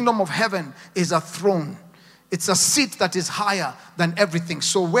 The kingdom of heaven is a throne. It's a seat that is higher than everything.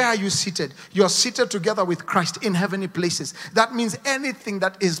 So where are you seated? You're seated together with Christ in heavenly places. That means anything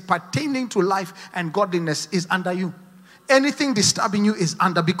that is pertaining to life and godliness is under you. Anything disturbing you is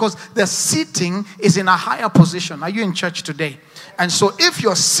under, because the sitting is in a higher position. Are you in church today? And so if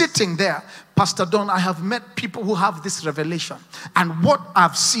you're sitting there, Pastor Don, I have met people who have this revelation. And what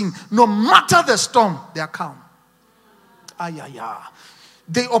I've seen, no matter the storm, they are calm.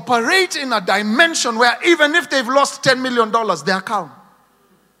 They operate in a dimension where even if they've lost $10 million, they are calm.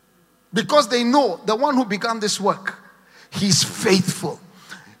 Because they know the one who began this work, he's faithful.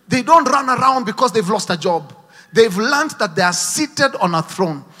 They don't run around because they've lost a job. They've learned that they are seated on a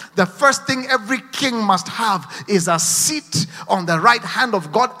throne. The first thing every king must have is a seat on the right hand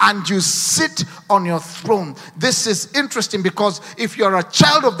of God, and you sit on your throne. This is interesting because if you're a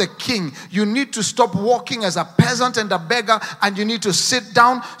child of the king, you need to stop walking as a peasant and a beggar, and you need to sit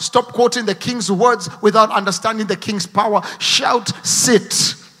down. Stop quoting the king's words without understanding the king's power. Shout,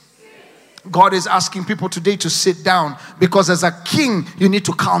 sit. God is asking people today to sit down, because as a king, you need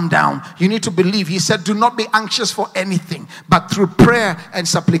to calm down. You need to believe. He said, do not be anxious for anything, but through prayer and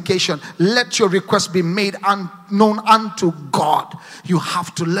supplication, let your requests be made known unto God. You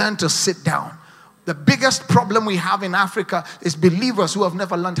have to learn to sit down. The biggest problem we have in Africa is believers who have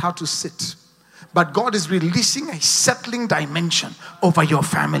never learned how to sit. But God is releasing a settling dimension over your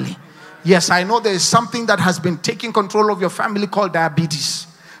family. Yes, I know there is something that has been taking control of your family called diabetes.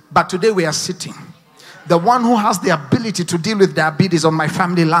 But today we are sitting. The one who has the ability to deal with diabetes on my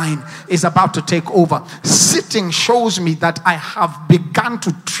family line is about to take over. Sitting shows me that I have begun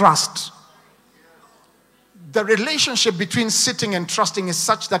to trust. The relationship between sitting and trusting is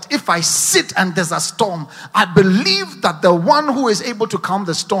such that if I sit and there's a storm, I believe that the one who is able to calm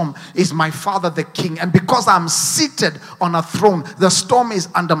the storm is my Father, the King. And because I'm seated on a throne, the storm is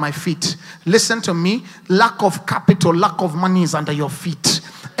under my feet. Listen to me. Lack of capital, lack of money is under your feet.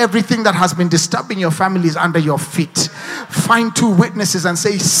 Everything that has been disturbing your family is under your feet. Find two witnesses and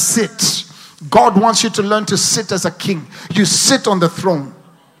say, sit. God wants you to learn to sit as a king. You sit on the throne.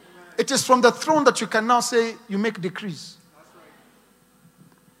 It is from the throne that you can now say, you make decrees.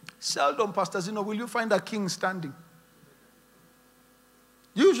 Seldom, Pastor Zeno, will you find a king standing.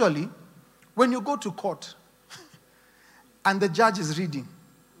 Usually, when you go to court and the judge is reading,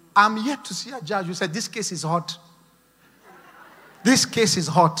 I'm yet to see a judge who said, this case is hot. This case is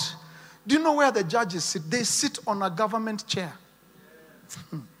hot. Do you know where the judges sit? They sit on a government chair.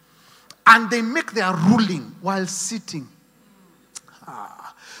 And they make their ruling while sitting.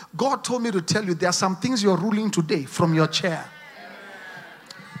 God told me to tell you there are some things you're ruling today from your chair.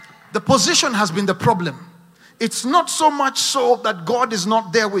 The position has been the problem. It's not so much so that God is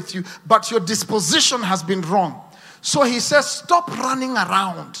not there with you, but your disposition has been wrong. So he says, stop running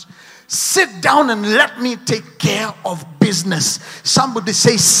around. Sit down and let me take care of business. Somebody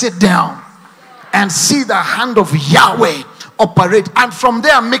say, sit down and see the hand of Yahweh operate. And from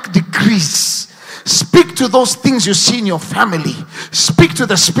there, make decrees. Speak to those things you see in your family. Speak to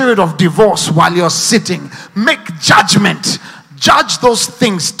the spirit of divorce while you're sitting. Make judgment. Judge those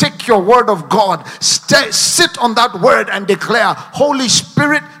things. Take your word of God. Sit on that word and declare, Holy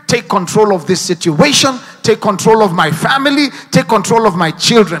Spirit, take control of this situation. Take control of my family. Take control of my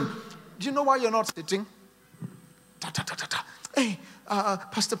children. Do you know why you're not sitting? Hey,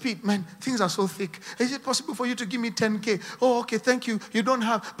 Pastor Pete, man, things are so thick. Is it possible for you to give me 10K? Oh, okay, thank you. You don't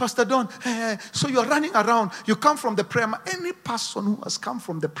have. Pastor Don, so you're running around. You come from the prayer. Any person who has come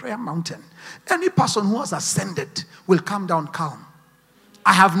from the prayer mountain, any person who has ascended will come down calm.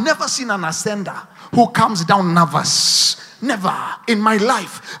 I have never seen an ascender who comes down nervous. Never in my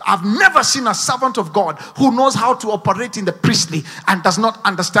life. I've never seen a servant of God who knows how to operate in the priestly and does not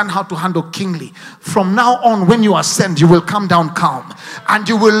understand how to handle kingly. From now on, when you ascend, you will come down calm and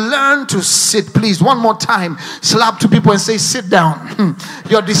you will learn to sit. Please, one more time, slap two people and say, sit down.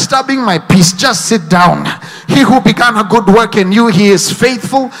 You're disturbing my peace. Just sit down. He who began a good work in you, he is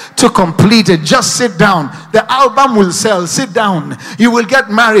faithful to complete it. Just sit down. The album will sell. Sit down. You will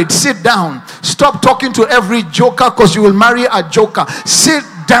get married. Sit down. Stop talking to every joker, because you will marry a joker. Sit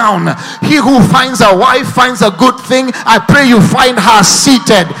down. He who finds a wife finds a good thing. I pray you find her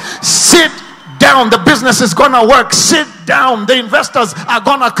seated. Sit down. The business is gonna work. Sit down. The investors are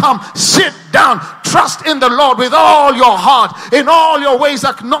gonna come. Sit down. Trust in the Lord with all your heart. In all your ways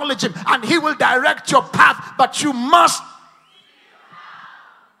acknowledge him, and he will direct your path. But you must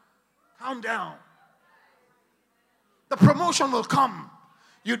calm down. The promotion will come.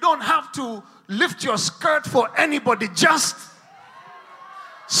 You don't have to lift your skirt for anybody. Just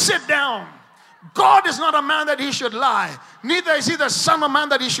sit down. God is not a man that he should lie. Neither is he the son of man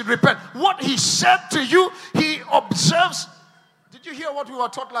that he should repent. What he said to you, he observes. Did you hear what we were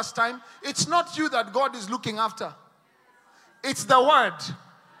taught last time? It's not you that God is looking after. It's the word.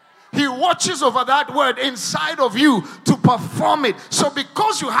 He watches over that word inside of you to perform it. So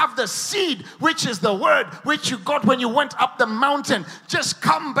because you have the seed, which is the word, which you got when you went up the mountain, just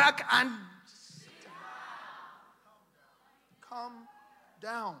come back and calm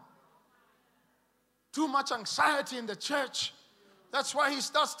down. Too much anxiety in the church. That's why he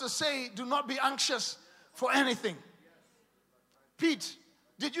starts to say, do not be anxious for anything. Pete,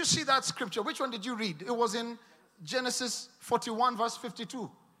 did you see that scripture? Which one did you read? It was in Genesis 41 verse 52.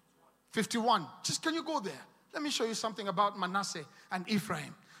 51. Just can you go there? Let me show you something about Manasseh and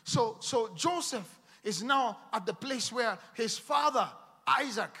Ephraim. So Joseph is now at the place where his father,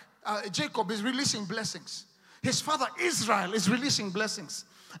 Jacob, is releasing blessings. His father, Israel, is releasing blessings.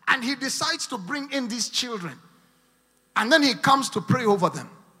 And he decides to bring in these children. And then he comes to pray over them.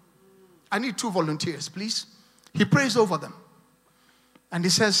 I need 2 volunteers, please. He prays over them. And he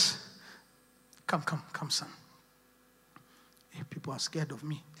says, come, son. People are scared of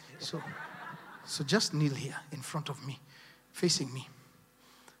me. So just kneel here in front of me, facing me.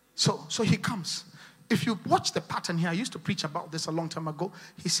 So he comes. If you watch the pattern here, I used to preach about this a long time ago.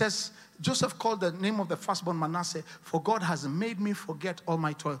 He says, Joseph called the name of the firstborn Manasseh, for God has made me forget all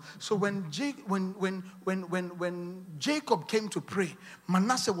my toil. So when Jacob came to pray,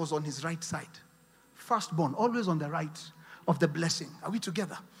 Manasseh was on his right side. Firstborn, always on the right of the blessing. Are we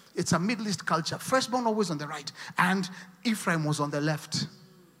together? It's a Middle East culture. Firstborn always on the right. And Ephraim was on the left.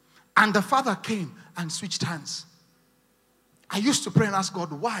 And the father came and switched hands. I used to pray and ask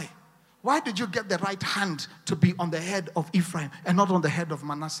God, why? Why did you get the right hand to be on the head of Ephraim and not on the head of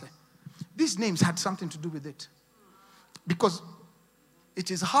Manasseh? These names had something to do with it. Because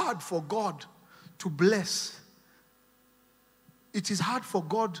it is hard for God to bless. It is hard for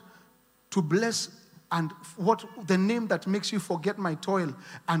God to bless, and what the name that makes you forget my toil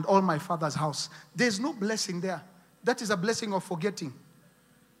and all my father's house. There's no blessing there. That is a blessing of forgetting.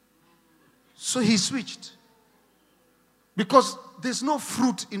 So he switched. Because there's no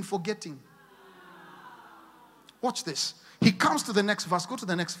fruit in forgetting. Watch this. He comes to the next verse. Go to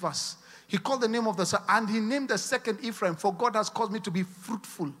the next verse. He called the name of the son, and he named the second Ephraim, for God has caused me to be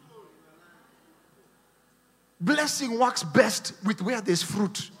fruitful. Blessing works best with where there's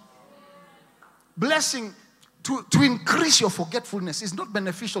fruit. Blessing to increase your forgetfulness is not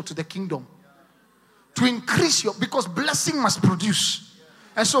beneficial to the kingdom. To increase because blessing must produce.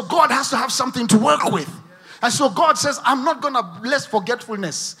 And so God has to have something to work with. And so God says, I'm not going to bless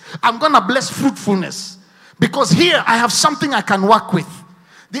forgetfulness. I'm going to bless fruitfulness. Because here I have something I can work with.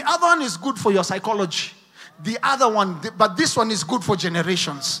 The other one is good for your psychology. The other one, but this one is good for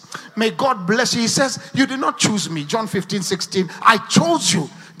generations. May God bless you. He says, you did not choose me. John 15:16. I chose you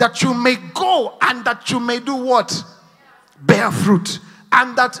that you may go and that you may do what? Bear fruit.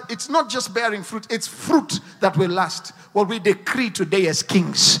 And that it's not just bearing fruit, it's fruit that will last. Well, we decree today as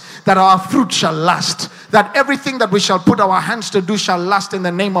kings that our fruit shall last. That everything that we shall put our hands to do shall last in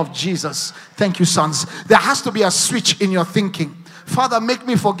the name of Jesus. Thank you, sons. There has to be a switch in your thinking. Father, make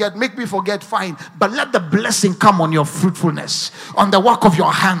me forget, fine. But let the blessing come on your fruitfulness, on the work of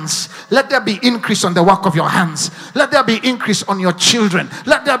your hands. Let there be increase on the work of your hands. Let there be increase on your children.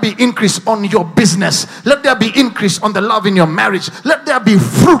 Let there be increase on your business. Let there be increase on the love in your marriage. Let there be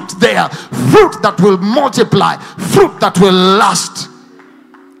fruit there. Fruit that will multiply. Fruit that will last.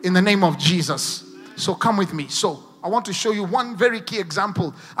 In the name of Jesus. So come with me. So I want to show you one very key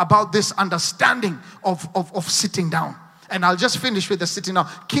example about this understanding of sitting down. And I'll just finish with the sitting down.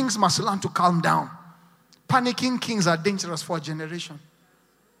 Kings must learn to calm down. Panicking kings are dangerous for a generation.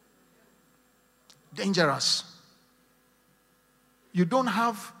 Dangerous. If you don't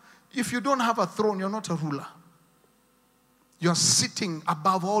have a throne, you're not a ruler. You're sitting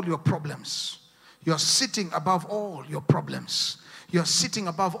above all your problems. You're sitting above all your problems. You're sitting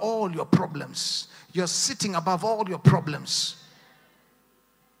above all your problems. You're sitting above all your problems.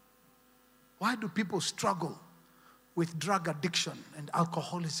 Why do people struggle with drug addiction and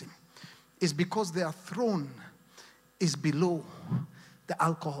alcoholism? Is because their throne is below the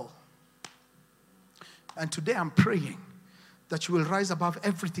alcohol. And today I'm praying that you will rise above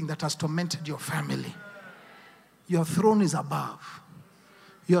everything that has tormented your family. Your throne is above.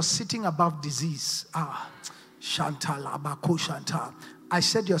 You're sitting above disease. Chantal, Abako Chantal. I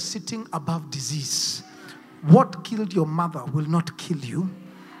said you're sitting above disease. What killed your mother will not kill you.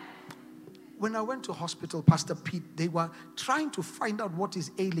 When I went to hospital, Pastor Pete, they were trying to find out what is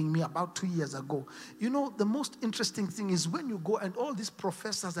ailing me about 2 years ago. You know, the most interesting thing is when you go and all these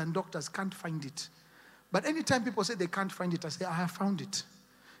professors and doctors can't find it. But anytime people say they can't find it, I say, I have found it.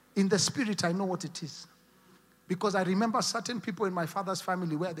 In the spirit, I know what it is. Because I remember certain people in my father's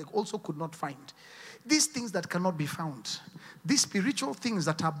family where they also could not find. These things that cannot be found. These spiritual things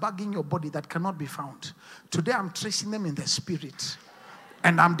that are bugging your body that cannot be found. Today I'm tracing them in the spirit.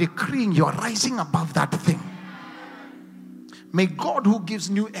 And I'm decreeing you're rising above that thing. May God, who gives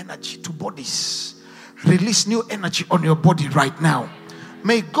new energy to bodies, release new energy on your body right now.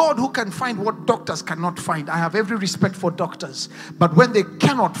 May God, who can find what doctors cannot find. I have every respect for doctors. But when they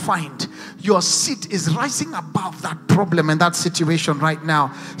cannot find, your seat is rising above that problem and that situation right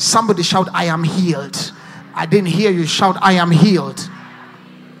now. Somebody shout, I am healed. I didn't hear you shout, I am healed.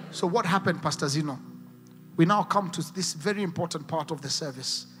 So what happened, Pastor Zeno? We now come to this very important part of the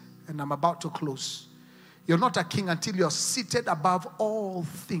service, and I'm about to close. You're not a king until you're seated above all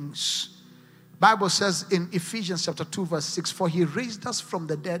things. Bible says in Ephesians chapter 2 verse 6, for he raised us from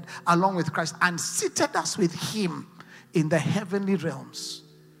the dead along with Christ and seated us with him in the heavenly realms.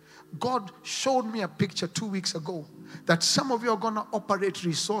 God showed me a picture 2 weeks ago that some of you are going to operate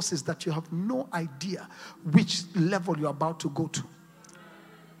resources that you have no idea which level you're about to go to.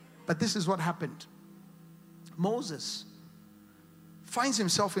 But this is what happened. Moses finds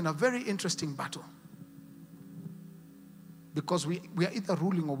himself in a very interesting battle. Because we are either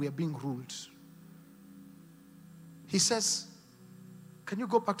ruling or we are being ruled. He says, can you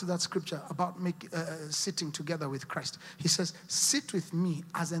go back to that scripture about sitting together with Christ? He says, sit with me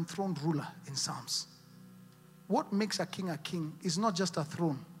as enthroned ruler in Psalms. What makes a king is not just a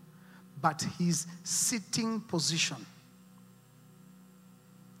throne, but his sitting position.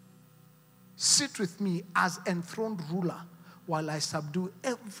 Sit with me as enthroned ruler while I subdue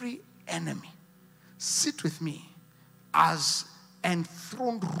every enemy. Sit with me as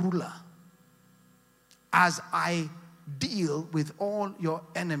enthroned ruler as I deal with all your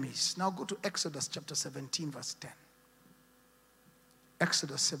enemies. Now go to Exodus chapter 17 verse 10.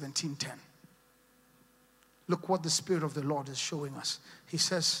 Exodus 17:10. Look what the Spirit of the Lord is showing us. He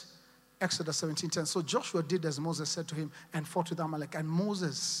says, Exodus 17:10. So Joshua did as Moses said to him and fought with Amalek. And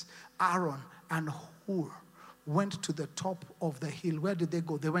Moses, Aaron, and Hur went to the top of the hill. Where did they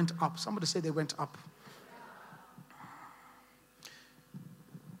go? They went up. Somebody say they went up.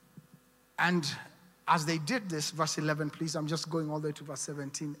 And as they did this, verse 11, please, I'm just going all the way to verse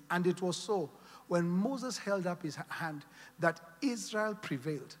 17. And it was so, when Moses held up his hand, that Israel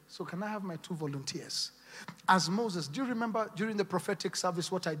prevailed. So can I have my 2 volunteers? As Moses, do you remember during the prophetic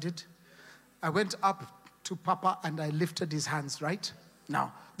service what I did? I went up to Papa and I lifted his hands, right?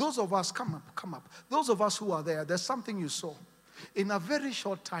 Now, those of us, come up. Those of us who are there, there's something you saw. In a very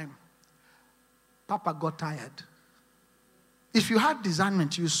short time, Papa got tired. If you had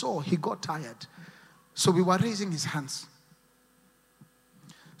discernment, you saw he got tired. So we were raising his hands.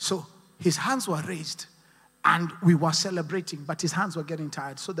 So his hands were raised and we were celebrating, but his hands were getting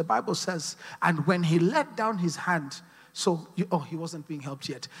tired. So the Bible says, and when he let down his hand, he wasn't being helped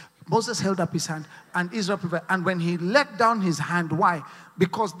yet. Moses held up his hand and Israel prevailed. And when he let down his hand, why?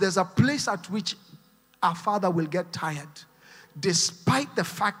 Because there's a place at which our Father will get tired. Despite the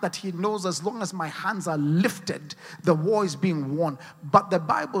fact that he knows as long as my hands are lifted, the war is being won. But the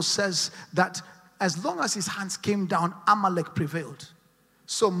Bible says that as long as his hands came down, Amalek prevailed.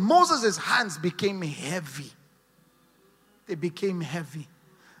 So Moses' hands became heavy. They became heavy.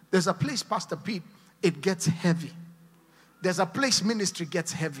 There's a place, Pastor Pete, it gets heavy. There's a place ministry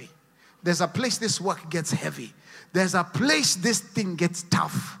gets heavy. There's a place this work gets heavy. There's a place this thing gets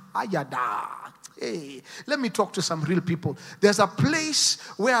tough. Ayada. Hey, let me talk to some real people. There's a place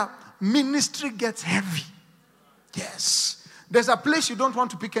where ministry gets heavy. Yes. There's a place you don't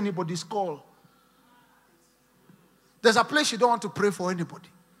want to pick anybody's call. There's a place you don't want to pray for anybody.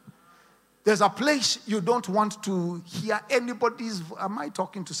 There's a place you don't want to hear anybody's. Am I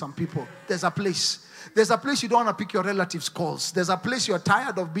talking to some people? There's a place. There's a place you don't want to pick your relatives' calls. There's a place you're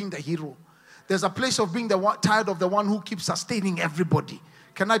tired of being the hero. There's a place of being tired of the one who keeps sustaining everybody.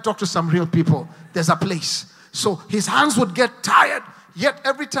 Can I talk to some real people? There's a place. So his hands would get tired, yet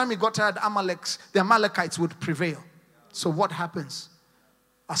every time he got tired, the Amalekites would prevail. So what happens?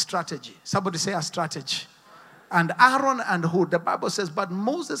 A strategy. Somebody say a strategy. And Aaron and Hur, the Bible says, but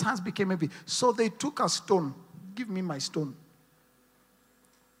Moses' hands became heavy. So they took a stone. Give me my stone.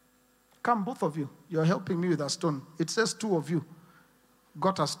 Come, both of you. You're helping me with a stone. It says 2 of you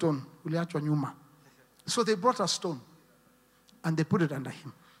got a stone. So they brought a stone. And they put it under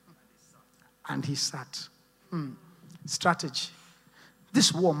him. And he sat. Strategy.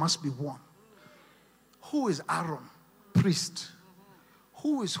 This war must be won. Who is Aaron? Priest.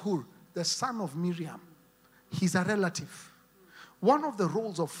 Who is Hur? The son of Miriam. He's a relative. One of the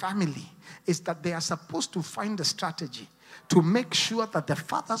roles of family is that they are supposed to find a strategy to make sure that the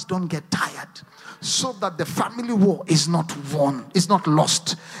fathers don't get tired, so that the family war is not won, is not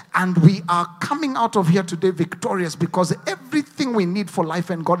lost. And we are coming out of here today victorious because everything we need for life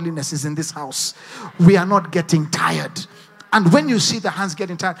and godliness is in this house. We are not getting tired. And when you see the hands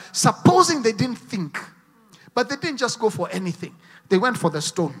getting tired, supposing they didn't think, but they didn't just go for anything. They went for the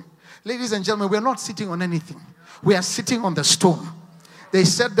stone. Ladies and gentlemen, we are not sitting on anything. We are sitting on the stone. They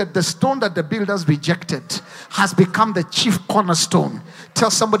said that the stone that the builders rejected has become the chief cornerstone. Tell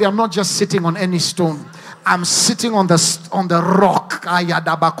somebody, I'm not just sitting on any stone. I'm sitting on the rock.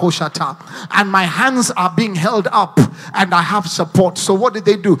 And my hands are being held up and I have support. So what did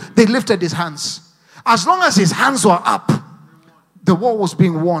they do? They lifted his hands. As long as his hands were up, the war was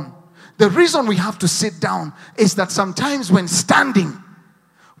being won. The reason we have to sit down is that sometimes when standing,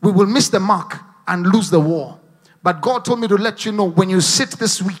 we will miss the mark and lose the war. But God told me to let you know, when you sit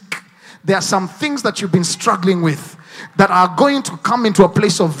this week, there are some things that you've been struggling with that are going to come into a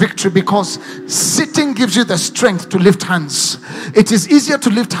place of victory, because sitting gives you the strength to lift hands. It is easier to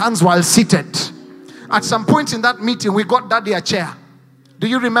lift hands while seated. At some point in that meeting, we got Daddy a chair. Do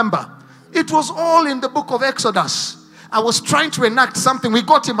you remember? It was all in the book of Exodus. I was trying to enact something. We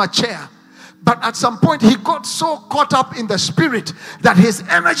got him a chair. But at some point, he got so caught up in the spirit that his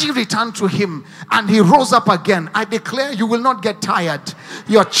energy returned to him and he rose up again. I declare you will not get tired.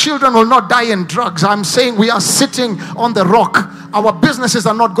 Your children will not die in drugs. I'm saying we are sitting on the rock. Our businesses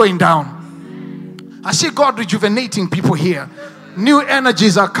are not going down. I see God rejuvenating people here. New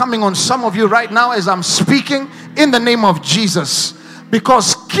energies are coming on some of you right now as I'm speaking in the name of Jesus.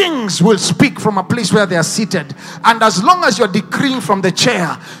 Because kings will speak from a place where they are seated. And as long as you're decreeing from the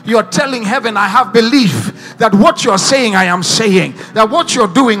chair, you're telling heaven, I have belief that what you're saying, I am saying. That what you're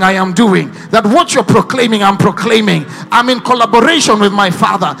doing, I am doing. That what you're proclaiming, I'm proclaiming. I'm in collaboration with my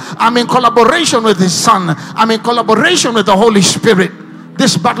Father. I'm in collaboration with His Son. I'm in collaboration with the Holy Spirit.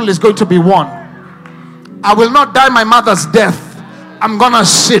 This battle is going to be won. I will not die my mother's death. I'm going to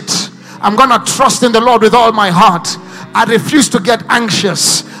sit. I'm going to trust in the Lord with all my heart. I refuse to get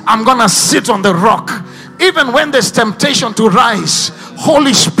anxious. I'm going to sit on the rock. Even when there's temptation to rise,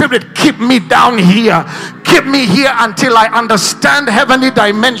 Holy Spirit, keep me down here. Keep me here until I understand heavenly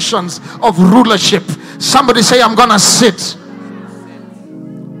dimensions of rulership. Somebody say, I'm going to sit.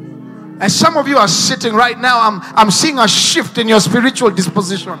 As some of you are sitting right now, I'm seeing a shift in your spiritual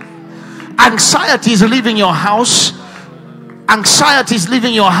disposition. Anxiety is leaving your house. Anxiety is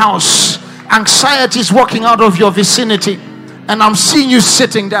leaving your house. Anxiety is walking out of your vicinity. And I'm seeing you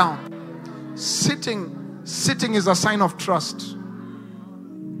sitting down. Sitting is a sign of trust.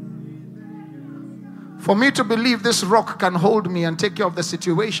 For me to believe this rock can hold me and take care of the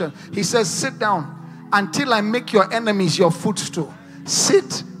situation, He says, sit down until I make your enemies your footstool.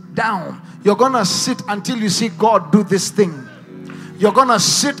 Sit down. You're going to sit until you see God do this thing. You're going to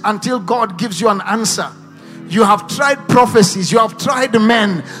sit until God gives you an answer. You have tried prophecies. You have tried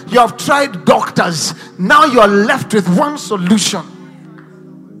men. You have tried doctors. Now you are left with one solution.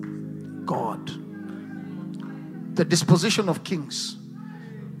 God. The disposition of kings.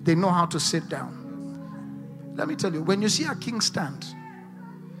 They know how to sit down. Let me tell you, when you see a king stand,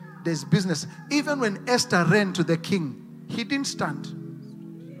 there's business. Even when Esther ran to the king, he didn't stand.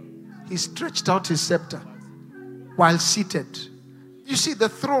 He stretched out his scepter while seated. You see, the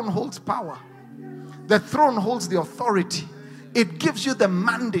throne holds power. The throne holds the authority. It gives you the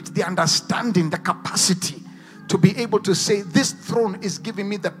mandate, the understanding, the capacity to be able to say, this throne is giving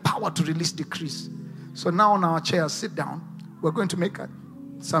me the power to release decrees. So now on our chairs, sit down. We're going to make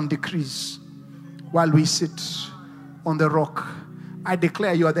some decrees while we sit on the rock. I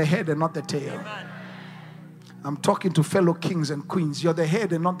declare you are the head and not the tail. Amen. I'm talking to fellow kings and queens. You're the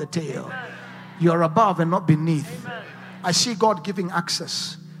head and not the tail. Amen. You're above and not beneath. Amen. I see God giving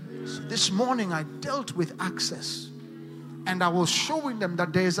access. So this morning I dealt with access, and I was showing them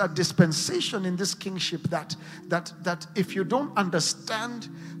that there is a dispensation in this kingship that if you don't understand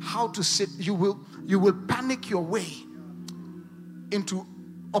how to sit, you will panic your way into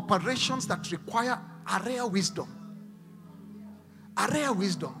operations that require a rare wisdom. A rare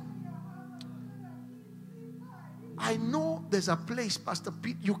wisdom. I know there's a place, Pastor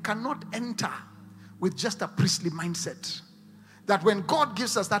Pete, you cannot enter with just a priestly mindset. That when God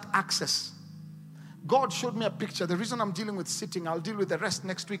gives us that access, God showed me a picture. The reason I'm dealing with sitting, I'll deal with the rest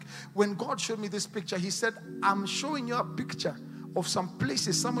next week. When God showed me this picture, He said, I'm showing you a picture of some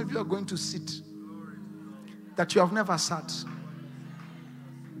places some of you are going to sit that you have never sat.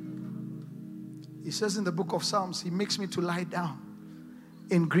 He says in the book of Psalms, He makes me to lie down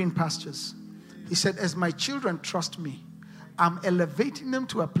in green pastures. He said, as my children trust me, I'm elevating them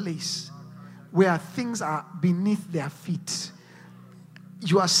to a place where things are beneath their feet.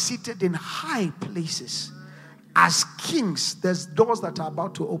 You are seated in high places. As kings, there's doors that are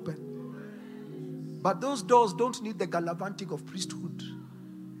about to open. But those doors don't need the gallivanting of priesthood.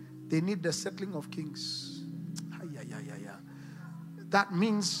 They need the settling of kings. That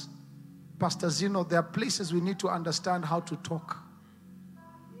means, Pastor Zeno, there are places we need to understand how to talk.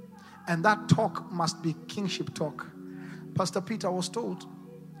 And that talk must be kingship talk. Pastor Peter was told,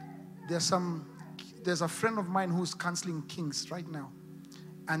 there's a friend of mine who's counseling kings right now.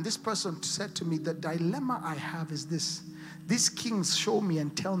 And this person said to me, the dilemma I have is this. These kings show me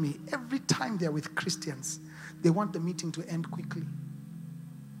and tell me every time they're with Christians, they want the meeting to end quickly.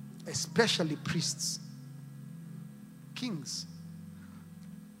 especially priests, kings,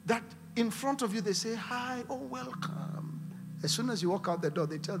 that in front of you they say, hi, oh, welcome. As soon as you walk out the door,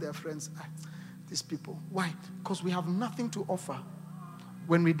 they tell their friends, these people. Why? Because we have nothing to offer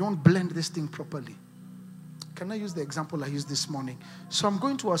when we don't blend this thing properly. Can I use the example I used this morning? So I'm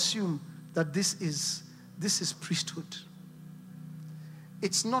going to assume that this is priesthood.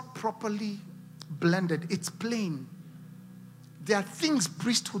 It's not properly blended. It's plain. There are things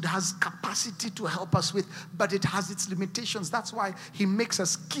priesthood has capacity to help us with, but it has its limitations. That's why he makes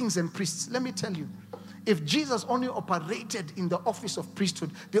us kings and priests. Let me tell you, if Jesus only operated in the office of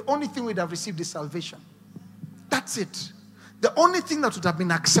priesthood, the only thing we'd have received is salvation. That's it. The only thing that would have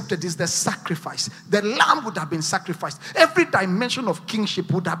been accepted is the sacrifice. The lamb would have been sacrificed. Every dimension of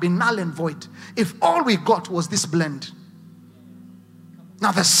kingship would have been null and void if all we got was this blend.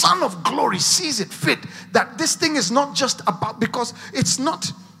 Now the Son of Glory sees it fit that this thing is not just about, because it's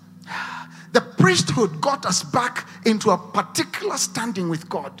not, the priesthood got us back into a particular standing with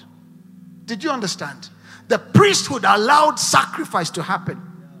God. Did you understand? The priesthood allowed sacrifice to happen.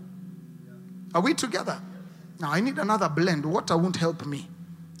 Are we together? Now I need another blend. Water won't help me.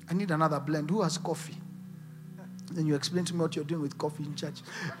 I need another blend. Who has coffee? Then you explain to me what you're doing with coffee in church.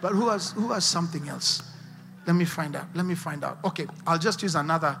 But who has something else? Let me find out. Okay, I'll just use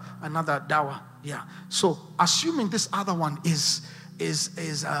another dawa. Yeah. So assuming this other one is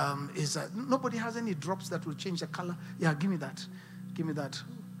nobody has any drops that will change the color. Yeah, give me that.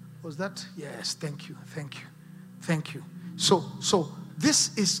 Was that? Yes, thank you. So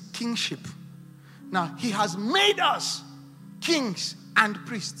this is kingship. Now, he has made us kings and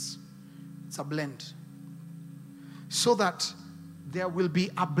priests. It's a blend. So that there will be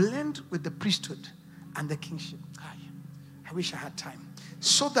a blend with the priesthood and the kingship. I wish I had time.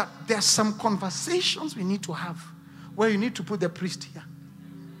 So that there's some conversations we need to have where you need to put the priest here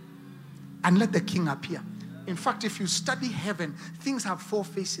and let the king appear. In fact, if you study heaven, things have 4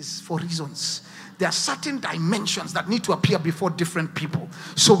 faces for reasons. There are certain dimensions that need to appear before different people.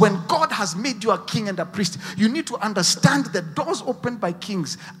 So when God has made you a king and a priest, you need to understand the doors opened by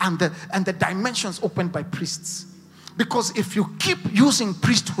kings and the dimensions opened by priests. Because if you keep using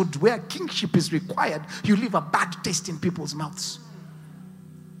priesthood where kingship is required, you leave a bad taste in people's mouths.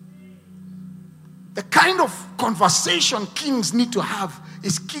 The kind of conversation kings need to have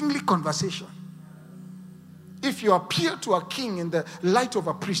is kingly conversation. If you appear to a king in the light of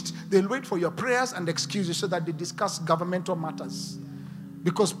a priest, they'll wait for your prayers and excuses so that they discuss governmental matters.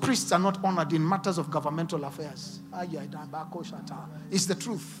 Because priests are not honored in matters of governmental affairs. It's the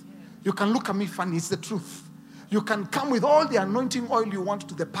truth. You can look at me funny, it's the truth. You can come with all the anointing oil you want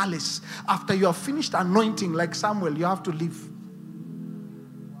to the palace. After you have finished anointing, like Samuel, you have to leave.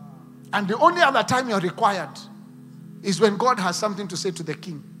 And the only other time you're required is when God has something to say to the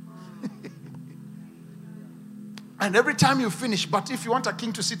king. And every time you finish, but if you want a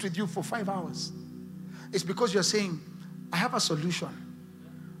king to sit with you for 5 hours, it's because you're saying, I have a solution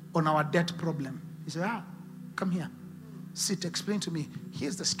on our debt problem. He said, come here. Sit, explain to me.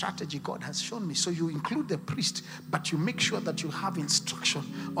 Here's the strategy God has shown me. So you include the priest, but you make sure that you have instruction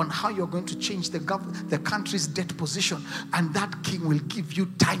on how you're going to change the country's debt position. And that king will give you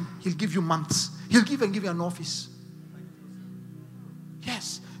time. He'll give you months. He'll even give you an office.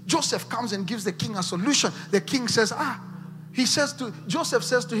 Yes. Joseph comes and gives the king a solution. The king says, Joseph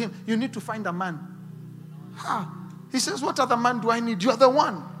says to him, you need to find a man. He says, what other man do I need? You're the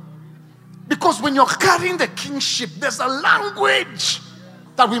one. Because when you're carrying the kingship, there's a language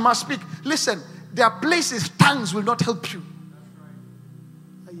that we must speak. Listen, there are places tongues will not help you.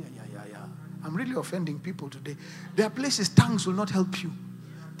 I'm really offending people today. There are places tongues will not help you.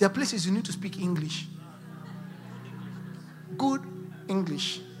 There are places you need to speak English. Good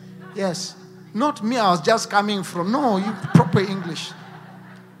English. Yes. Not me, I was just coming from. No, you proper English.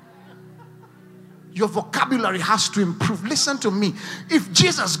 Your vocabulary has to improve. Listen to me. If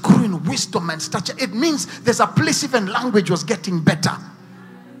Jesus grew in wisdom and stature, it means there's a place even language was getting better.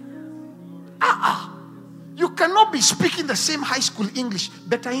 You cannot be speaking the same high school English,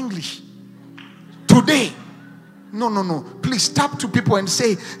 better English. Today. No. Please tap to people and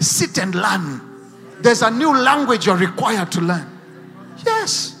say, sit and learn. There's a new language you're required to learn.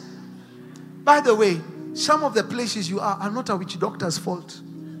 Yes. By the way, some of the places you are not a witch doctor's fault.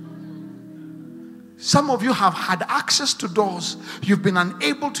 Some of you have had access to doors you've been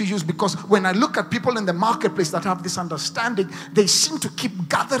unable to use, because when I look at people in the marketplace that have this understanding, they seem to keep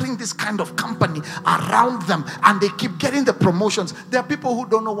gathering this kind of company around them and they keep getting the promotions. There are people who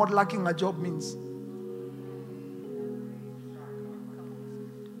don't know what lacking a job means.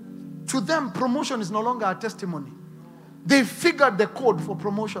 To them, promotion is no longer a testimony. They figured the code for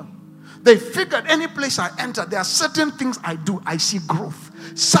promotion. They figured any place I enter, there are certain things I do, I see growth.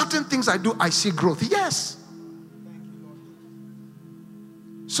 Certain things I do, I see growth. Yes.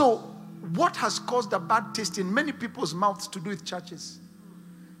 So, what has caused a bad taste in many people's mouths to do with churches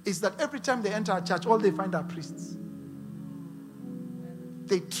is that every time they enter a church, all they find are priests.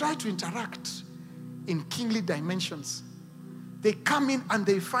 They try to interact in kingly dimensions. They come in and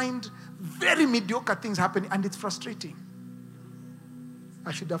they find very mediocre things happening, and it's frustrating.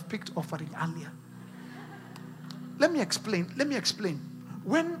 I should have picked offering earlier. Let me explain.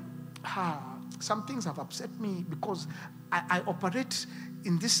 When some things have upset me because I operate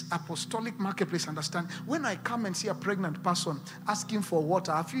in this apostolic marketplace, understand? When I come and see a pregnant person asking for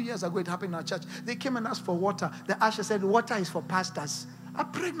water, a few years ago it happened in our church. They came and asked for water. The usher said, water is for pastors. A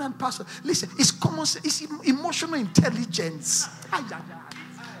pregnant person. Listen, it's common sense, it's emotional intelligence.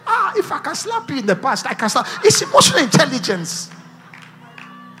 If I can slap you in the past, I can slap. It's emotional intelligence.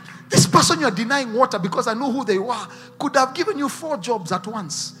 This person you are denying water because I know who they were could have given you 4 jobs at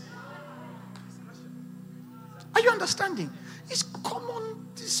once. Are you understanding? It's common,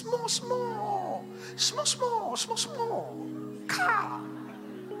 it's small.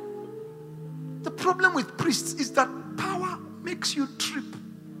 The problem with priests is that power makes you trip.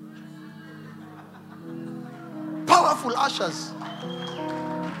 Powerful ushers.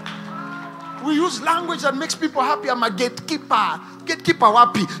 We use language that makes people happy. I'm a gatekeeper. Gatekeeper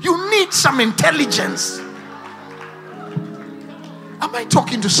happy. You need some intelligence. Am I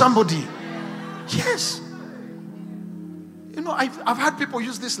talking to somebody? Yes. You know, I've had people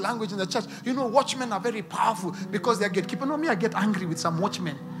use this language in the church. You know, watchmen are very powerful because they're gatekeepers. No, me, I get angry with some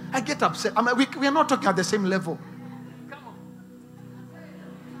watchmen. I get upset. I mean, we are not talking at the same level.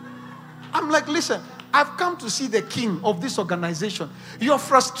 I'm like, listen, I've come to see the king of this organization. You're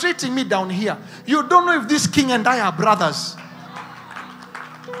frustrating me down here. You don't know if this king and I are brothers.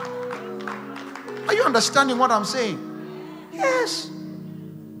 Are you understanding what I'm saying? Yes.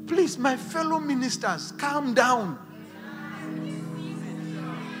 Please, my fellow ministers, calm down.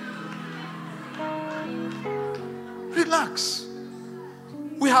 Relax.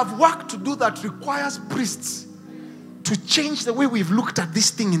 We have work to do that requires priests to change the way we've looked at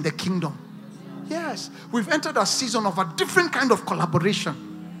this thing in the kingdom. Yes, we've entered a season of a different kind of collaboration.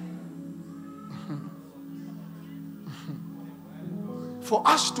 For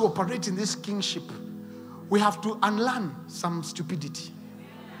us to operate in this kingship, we have to unlearn some stupidity.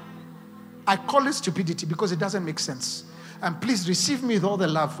 I call it stupidity because it doesn't make sense. And please receive me with all the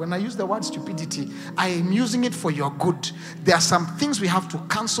love. When I use the word stupidity, I am using it for your good. There are some things we have to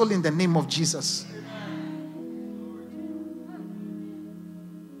cancel in the name of Jesus.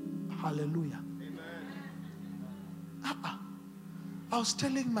 Hallelujah. I was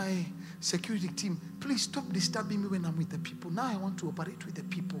telling my security team, please stop disturbing me when I'm with the people. Now I want to operate with the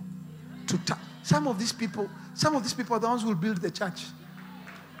people. Some of these people are the ones who will build the church.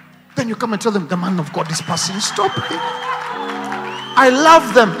 Then you come and tell them the man of God is passing. Stop it. I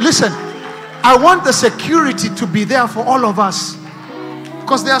love them. Listen, I want the security to be there for all of us.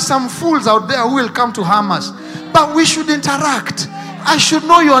 Because there are some fools out there who will come to harm us. But we should interact. I should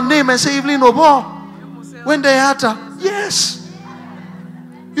know your name and say, Evelyn Obo. When they utter, yes.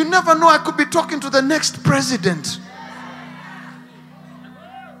 You never know, I could be talking to the next president.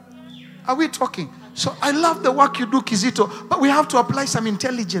 Are we talking? So I love the work you do, Kizito, but we have to apply some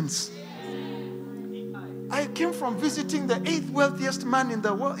intelligence. I came from visiting the 8th wealthiest man in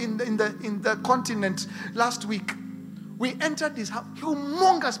the world, in the continent last week. We entered this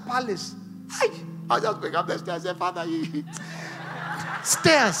humongous palace. I just pick up the stairs and say, Father,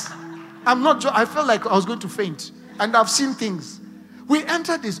 stairs. I felt like I was going to faint. And I've seen things. We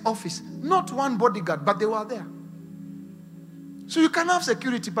entered his office. Not one bodyguard, but they were there. So you can have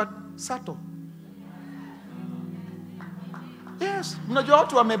security, but subtle. Yes. Mnajua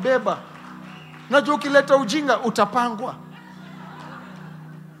watu wamebeba. Mnajua ukileta ujinga utapangwa.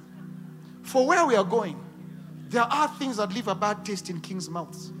 For where we are going, there are things that leave a bad taste in kings'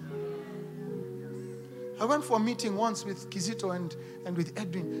 mouths. I went for a meeting once with Kizito and with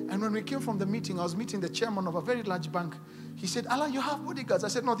Edwin. And when we came from the meeting, I was meeting the chairman of a very large bank. He said, Alan, you have bodyguards. I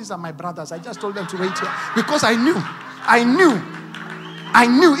said, no, these are my brothers. I just told them to wait here. Because I knew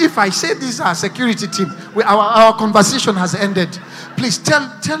if I said these are security team, our conversation has ended. Please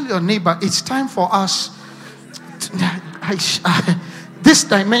tell your neighbor, it's time for us. This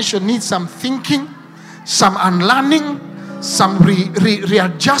dimension needs some thinking, some unlearning, some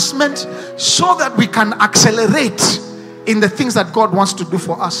readjustment, so that we can accelerate in the things that God wants to do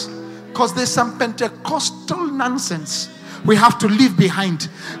for us. Because there's some Pentecostal nonsense we have to leave behind.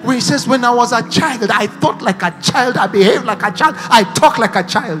 Where he says, when I was a child, I thought like a child, I behaved like a child, I talk like a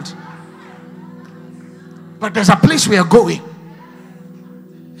child. But there's a place we are going.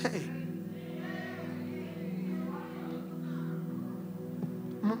 Hey.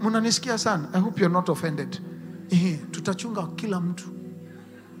 Munanisikia sana. I hope you're not offended. Tutachunga kila mtu.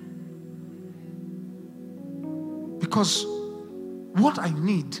 Because what I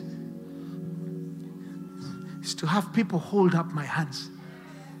need is to have people hold up my hands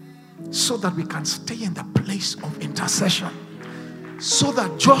so that we can stay in the place of intercession, so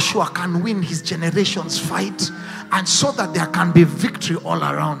that Joshua can win his generation's fight, and so that there can be victory all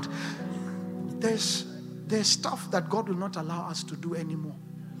around. There's stuff that God will not allow us to do anymore.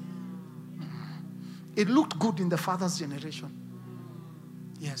 It looked good in the father's generation.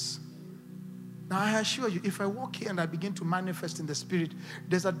 Yes. Now I assure you, if I walk here and I begin to manifest in the spirit,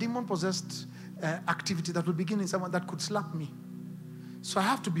 there's a demon-possessed activity that will begin in someone that could slap me. So I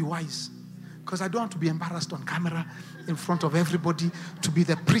have to be wise, because I don't want to be embarrassed on camera in front of everybody to be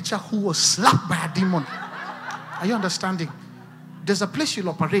the preacher who was slapped by a demon. Are you understanding? There's a place you'll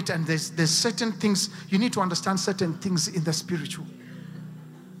operate, and there's certain things, you need to understand certain things in the spiritual.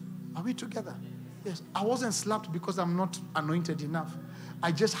 Are we together? Yes. I wasn't slapped because I'm not anointed enough.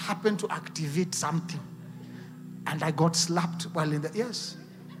 I just happened to activate something, and I got slapped while in the... Yes.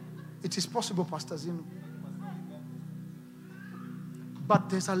 It is possible, Pastor Zinu. But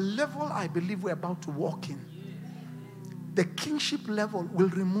there's a level I believe we're about to walk in. The kingship level will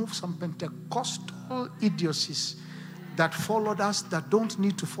remove some Pentecostal idiocies that followed us, that don't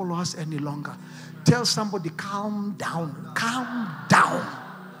need to follow us any longer. Tell somebody, calm down. Calm down.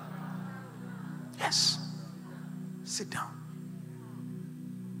 Yes. Sit down.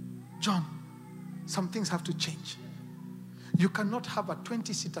 John, some things have to change. You cannot have a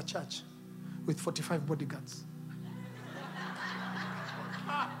 20-seater church with 45 bodyguards.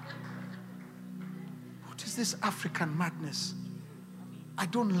 What is this African madness? I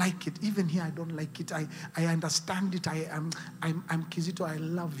don't like it. Even here, I don't like it. I understand it. I'm Kizito. I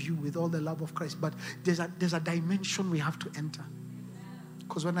love you with all the love of Christ. But there's a dimension we have to enter.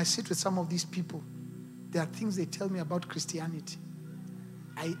 Because when I sit with some of these people, there are things they tell me about Christianity.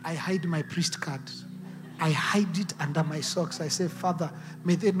 I hide my priest card. I hide it under my socks. I say, Father,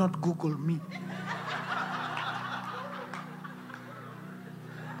 may they not Google me.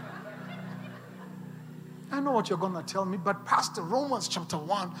 I know what you're going to tell me, but Pastor, Romans chapter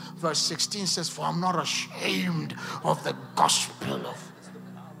 1, verse 16 says, for I'm not ashamed of the gospel of...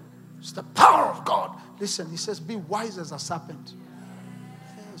 It's the power of God. Listen, he says, be wise as a serpent.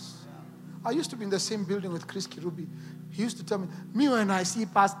 Yes. I used to be in the same building with Chris Kirubi. He used to tell me when I see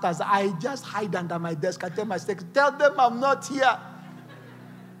pastors, I just hide under my desk. I tell my secretary, tell them I'm not here.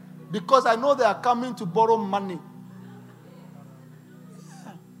 Because I know they are coming to borrow money.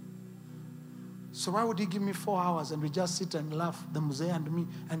 Yeah. So why would he give me 4 hours and we just sit and laugh, the Muse and me,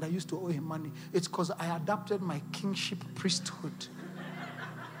 and I used to owe him money? It's because I adopted my kingship priesthood.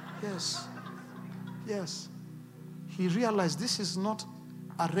 Yes. Yes. He realized this is not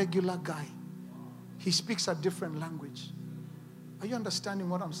a regular guy. He speaks a different language. Are you understanding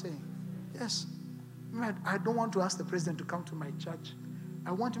what I'm saying? Yes. I don't want to ask the president to come to my church.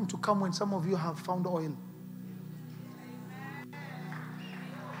 I want him to come when some of you have found oil.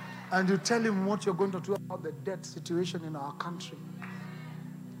 And you tell him what you're going to do about the debt situation in our country.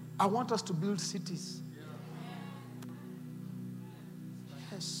 I want us to build cities.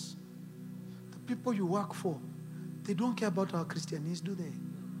 Yes. The people you work for, they don't care about our Christianese, do they?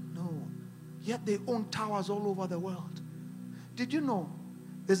 No. Yet they own towers all over the world. Did you know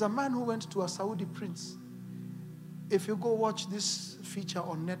there's a man who went to a Saudi prince? If you go watch this feature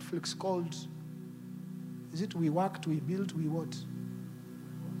on Netflix called, is it We Worked, We Built, We What?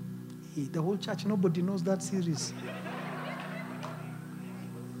 The whole church, nobody knows that series.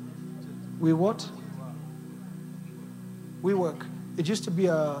 We what? We Work. It used to be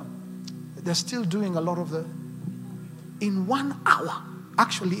they're still doing a lot of the, in 1 hour.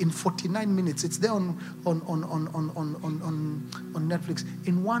 Actually, in 49 minutes, it's there on Netflix.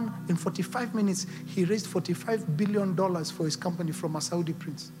 In 45 minutes, he raised $45 billion for his company from a Saudi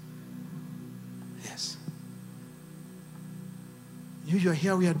prince. Yes. You're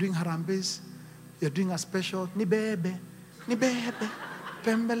here, we are doing harambes. You're doing a special. Ni bebe.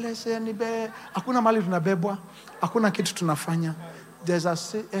 Pembeleze, ni bebe. Hakuna mali tunabebwa. Hakuna kitu tunafanya. There's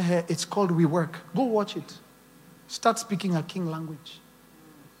it's called We Work. Go watch it. Start speaking a king language.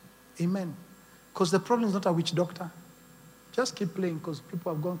 Amen. Because the problem is not a witch doctor. Just keep playing because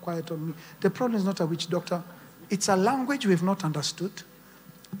people have gone quiet on me. The problem is not a witch doctor. It's a language we've not understood.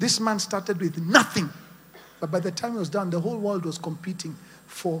 This man started with nothing. But by the time he was done, the whole world was competing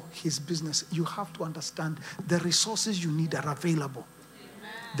for his business. You have to understand the resources you need are available.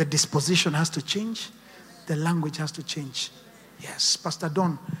 The disposition has to change. The language has to change. Yes, Pastor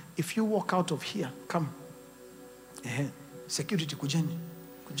Don, if you walk out of here, come. Security, kujeni,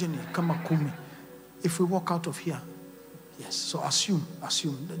 kama kumi. If we walk out of here, yes, so assume.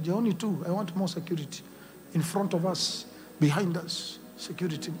 The only two, I want more security. In front of us, behind us,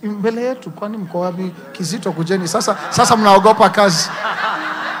 security. Mbele yetu, kwani mko wapi? Kizito kujeni. Sasa mnaogopa kazi.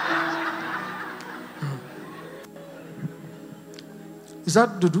 Is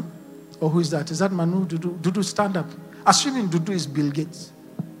that Dudu? Or who is that? Is that Manu? Dudu? Dudu, stand up. Assuming Dudu is Bill Gates.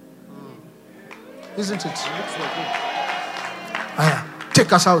 Isn't it?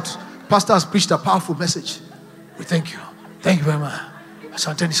 Take us out. Pastor has preached a powerful message. We thank you. Thank you very much.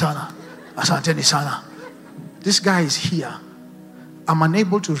 Asanteni sana. Asanteni sana. This guy is here. I'm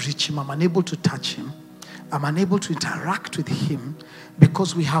unable to reach him. I'm unable to touch him. I'm unable to interact with him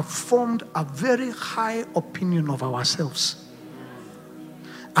because we have formed a very high opinion of ourselves.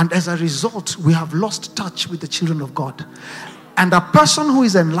 And as a result, we have lost touch with the children of God. And a person who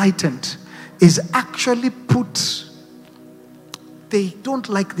is enlightened is actually put, they don't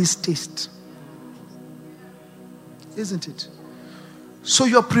like this taste. Isn't it? So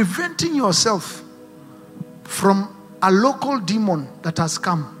you're preventing yourself from a local demon that has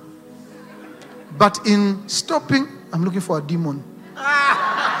come. But in stopping, I'm looking for a demon.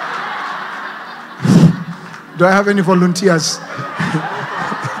 Do I have any volunteers?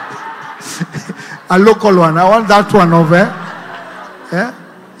 A local one. I want that one over. Yeah?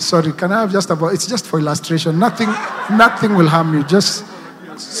 Sorry, can I have just about, it's just for illustration. Nothing will harm you. Just,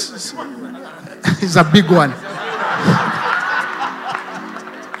 it's a big one.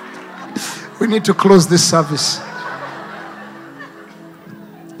 We need to close this service.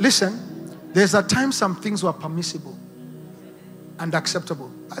 Listen, there's a time some things were permissible and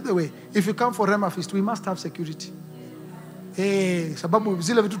acceptable. By the way, if you come for Rema Feast, we must have security. Hey, sababu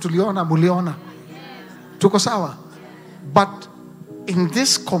zile vitu tuliona, muliona. Tuko sawa. But in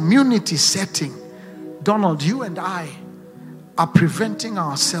this community setting, Donald, you and I are preventing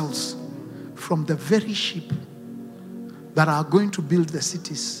ourselves from the very sheep that are going to build the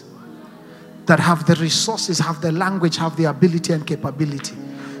cities, that have the resources, have the language, have the ability and capability.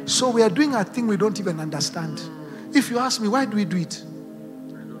 So we are doing a thing we don't even understand. If you ask me, why do we do it?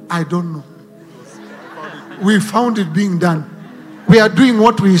 I don't know. We found it being done. We are doing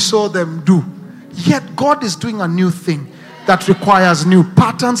what we saw them do. Yet God is doing a new thing that requires new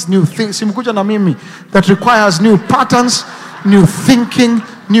patterns, new things. Simkuja na mimi. That requires new patterns, new thinking,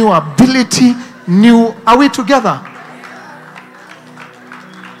 new ability, new. Are we together?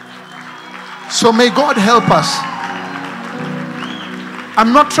 So may God help us.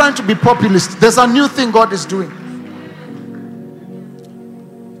 I'm not trying to be populist. There's a new thing God is doing.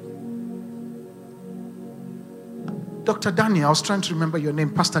 Dr. Danny, I was trying to remember your name,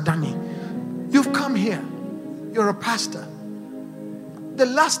 Pastor Danny. You've come here. You're a pastor. The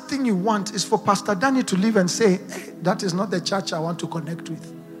last thing you want is for Pastor Danny to leave and say, hey, that is not the church I want to connect with.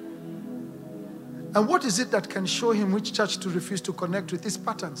 And what is it that can show him which church to refuse to connect with? His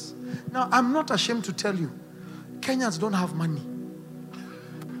patterns. Now, I'm not ashamed to tell you, Kenyans don't have money.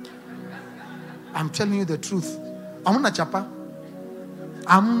 I'm telling you the truth. I'm not chapa.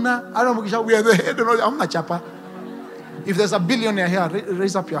 I'm not, we are the head. I'm not chapa. If there's a billionaire here,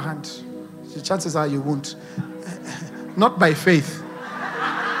 raise up your hand. The chances are you won't. Not by faith.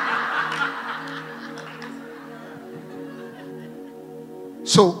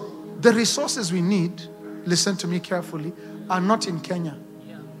 So, the resources we need, listen to me carefully, are not in Kenya.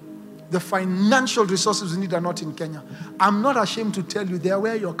 The financial resources we need are not in Kenya. I'm not ashamed to tell you they are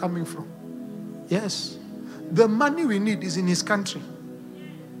where you're coming from. Yes. The money we need is in his country.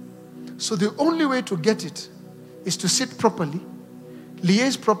 So the only way to get it is to sit properly,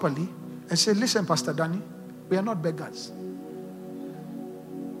 liaise properly, and say, listen, Pastor Danny, we are not beggars.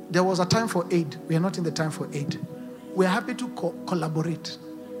 There was a time for aid. We are not in the time for aid. We are happy to collaborate.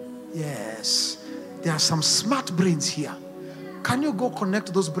 Yes. There are some smart brains here. Can you go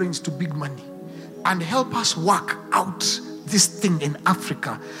connect those brains to big money and help us work out this thing in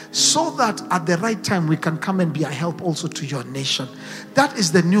Africa so that at the right time we can come and be a help also to your nation? That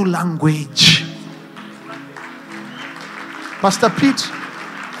is the new language. Pastor Pete,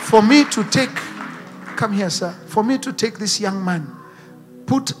 for me to take, come here, sir, for me to take this young man,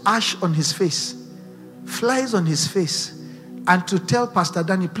 put ash on his face, flies on his face, and to tell Pastor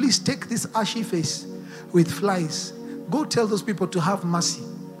Danny, please take this ashy face with flies. Go tell those people to have mercy.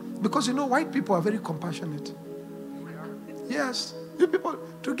 Because you know, white people are very compassionate. Yes. You people,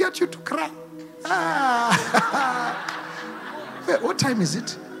 to get you to cry. Wait, what time is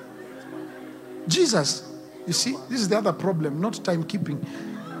it? Jesus. You see, this is the other problem, not timekeeping.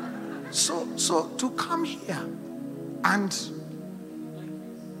 So to come here and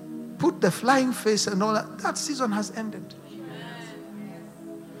put the flying face and all that season has ended.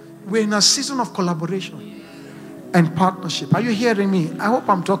 We're in a season of collaboration and partnership. Are you hearing me? I hope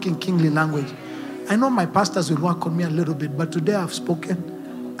I'm talking kingly language. I know my pastors will work on me a little bit, but today I've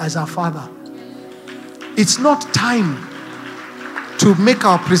spoken as a father. It's not time to make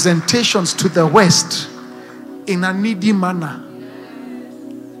our presentations to the West in a needy manner.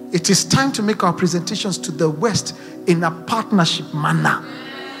 It is time to make our presentations to the West in a partnership manner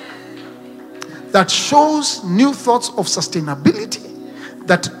that shows new thoughts of sustainability,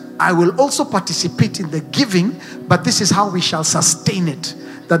 that I will also participate in the giving, but this is how we shall sustain it.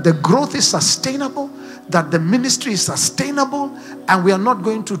 That the growth is sustainable, that the ministry is sustainable, and we are not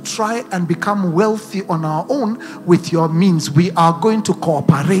going to try and become wealthy on our own with your means. We are going to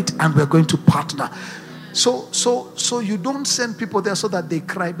cooperate and we're going to partner. So you don't send people there so that they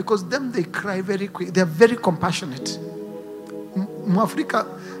cry, because them they cry very quick. They're very compassionate. Mwafrika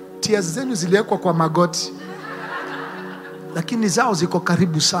tears zenu ziliekwa kwa magoti, lakini zao ziko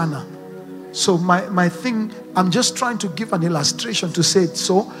karibu sana. So my thing, I'm just trying to give an illustration to say it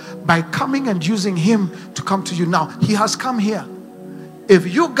so by coming and using him to come to you now. He has come here.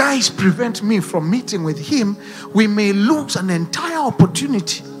 If you guys prevent me from meeting with him, we may lose an entire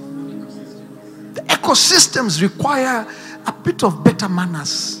opportunity. The ecosystems require a bit of better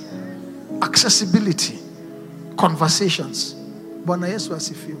manners, accessibility, conversations. Bwana Yesu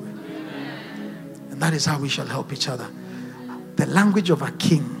asifiwe. And that is how we shall help each other. The language of a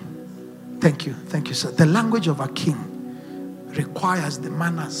king. Thank you, sir. The language of a king requires the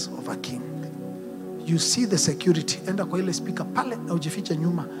manners of a king. You see the security. Enda kwa ile speaker pale na ujifiche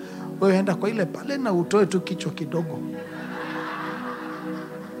nyuma. Wewe enda kwa ile pale na utoe tu kichwa kidogo.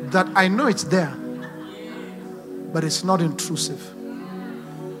 That I know it's there, but it's not intrusive.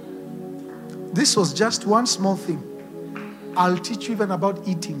 This was just one small thing. I'll teach you even about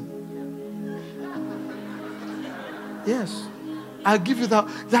eating. Yes. I'll give you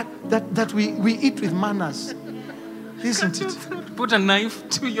that we eat with manners. Isn't it? Put a knife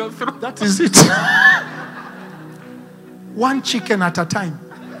to your throat. That is it. One chicken at a time.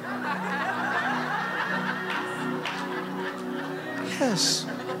 Yes.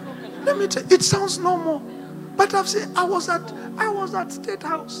 Let me tell you, it sounds normal. But I've said I was at State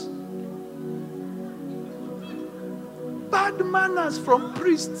House. Bad manners from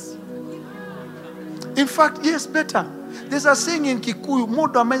priests. In fact, yes, better. There's a saying in Kikuyu,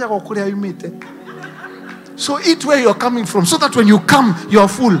 so eat where you're coming from, so that when you come, you're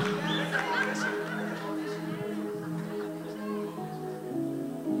full.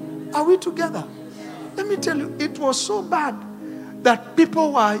 Are we together? Let me tell you, it was so bad that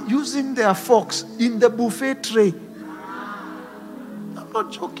people were using their forks in the buffet tray. I'm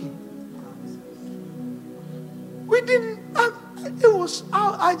not joking. We didn't, it was,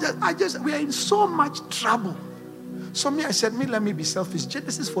 we are in so much trouble. So I said, let me be selfish.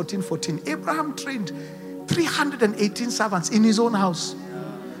 Genesis 14:14. Abraham trained 318 servants in his own house.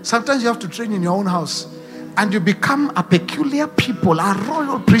 Sometimes you have to train in your own house. And you become a peculiar people, a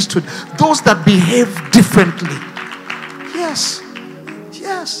royal priesthood. Those that behave differently. Yes.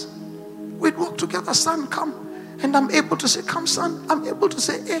 Yes. We'd walk together, son, come. And I'm able to say, come, son. I'm able to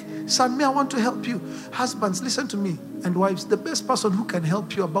say, hey, son, I want to help you. Husbands, listen to me. And wives, the best person who can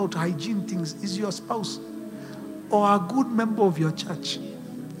help you about hygiene things is your spouse. Or a good member of your church.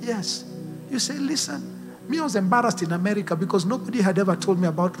 Yes. You say, listen, me, I was embarrassed in America because nobody had ever told me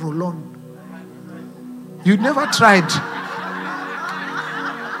about roll-on. You never tried.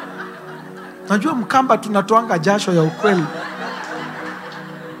 Najua Mkamba tunatoanga jasho ya ukweli.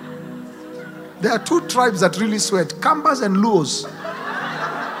 There are two tribes that really sweat, Kambas and Luos.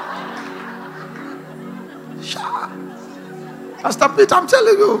 Pastor Pete, I'm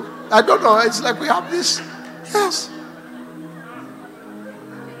telling you, I don't know, it's like we have this. Yes.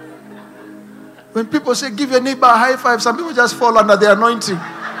 When people say, give your neighbor a high five, some people just fall under the anointing.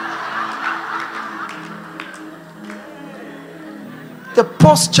 The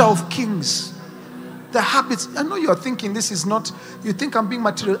posture of kings. The habits. I know you're thinking this is not, you think I'm being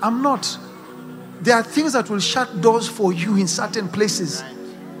material. I'm not. There are things that will shut doors for you in certain places.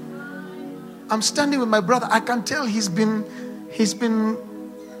 I'm standing with my brother. I can tell he's been,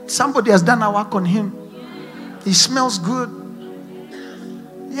 somebody has done a work on him. He smells good.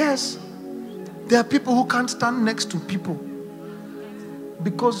 Yes. There are people who can't stand next to people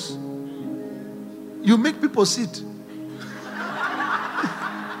because you make people sit.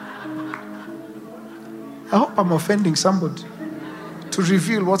 I hope I'm offending somebody to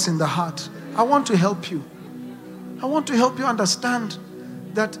reveal what's in the heart. I want to help you. I want to help you understand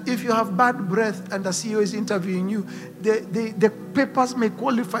that if you have bad breath and the CEO is interviewing you, the papers may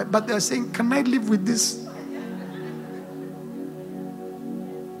qualify, but they're saying, can I live with this?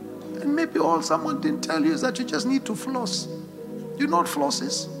 And maybe all someone didn't tell you is that you just need to floss. You know what floss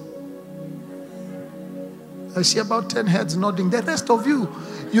is? I see about 10 heads nodding. The rest of you,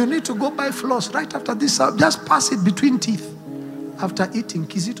 you need to go buy floss right after this. Just pass it between teeth. After eating,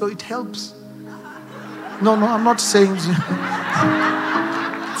 Kizito, it helps. No, I'm not saying.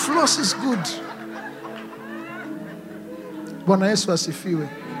 Floss is good. Bwana Yesu asifiwe.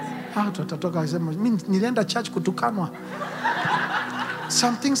 Tutatoka sema mimi nilienda church kutukanwa.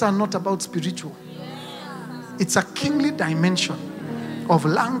 Some things are not about spiritual. It's a kingly dimension of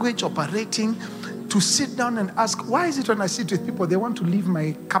language operating to sit down and ask, why is it when I sit with people, they want to leave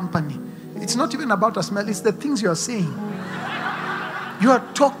my company? It's not even about a smell, it's the things you are saying. You are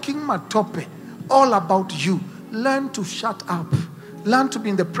talking matope, all about you. Learn to shut up. Learn to be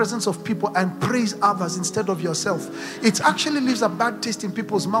in the presence of people and praise others instead of yourself. It actually leaves a bad taste in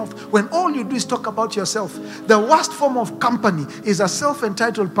people's mouth when all you do is talk about yourself. The worst form of company is a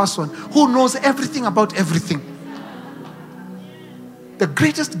self-entitled person who knows everything about everything. The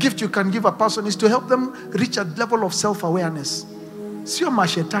greatest gift you can give a person is to help them reach a level of self-awareness. Sio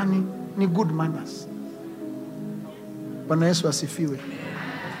mashetani, ni good manners. Bwana Yesu asifiwe.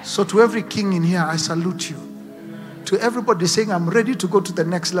 So to every king in here, I salute you. To everybody saying, I'm ready to go to the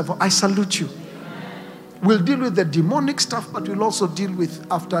next level, I salute you. We'll deal with the demonic stuff, but we'll also deal with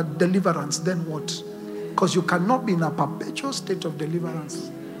after deliverance. Then what? Because you cannot be in a perpetual state of deliverance.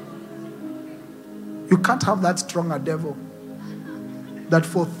 You can't have that strong a devil that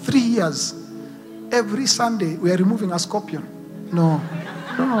for 3 years, every Sunday, we are removing a scorpion. No.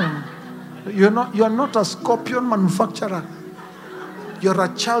 You're not a scorpion manufacturer. You're a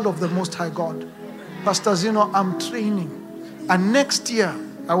child of the Most High God. Pastor Zeno, I'm training. And next year,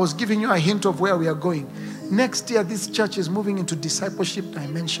 I was giving you a hint of where we are going. Next year, this church is moving into discipleship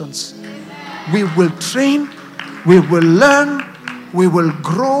dimensions. We will train, we will learn, we will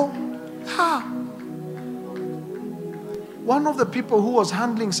grow. One of the people who was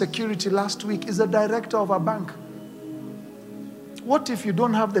handling security last week is the director of a bank. What if you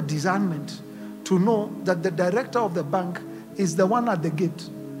don't have the discernment to know that the director of the bank is the one at the gate?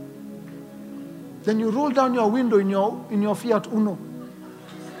 Then you roll down your window in your Fiat Uno.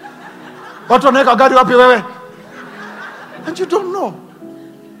 And you don't know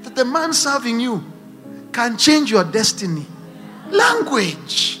that the man serving you can change your destiny.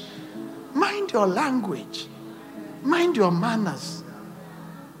 Language. Mind your language. Mind your manners.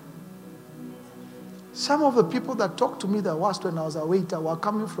 Some of the people that talked to me the worst when I was a waiter were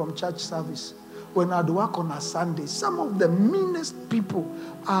coming from church service. When I'd work on a Sunday, some of the meanest people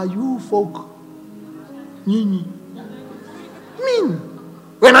are you folk. Nini. Mean.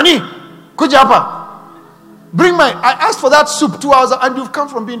 When Ani, kuja hapa. Bring I asked for that soup 2 hours and you've come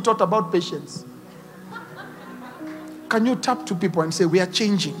from being taught about patience. Can you tap to people and say, we are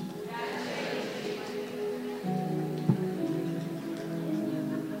changing?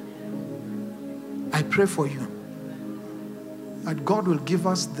 I pray for you that God will give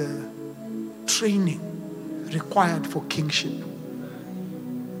us the training required for kingship,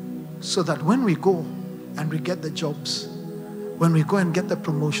 so that when we go and we get the jobs, when we go and get the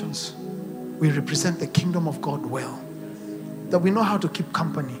promotions, we represent the kingdom of God well. That we know how to keep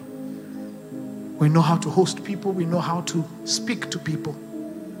company. We know how to host people. We know how to speak to people.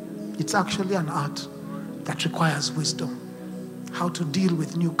 It's actually an art that requires wisdom. How to deal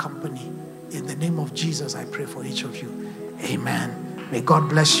with new company. In the name of Jesus, I pray for each of you. Amen. May God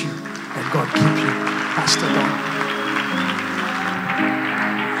bless you and God keep you. Pastor Don.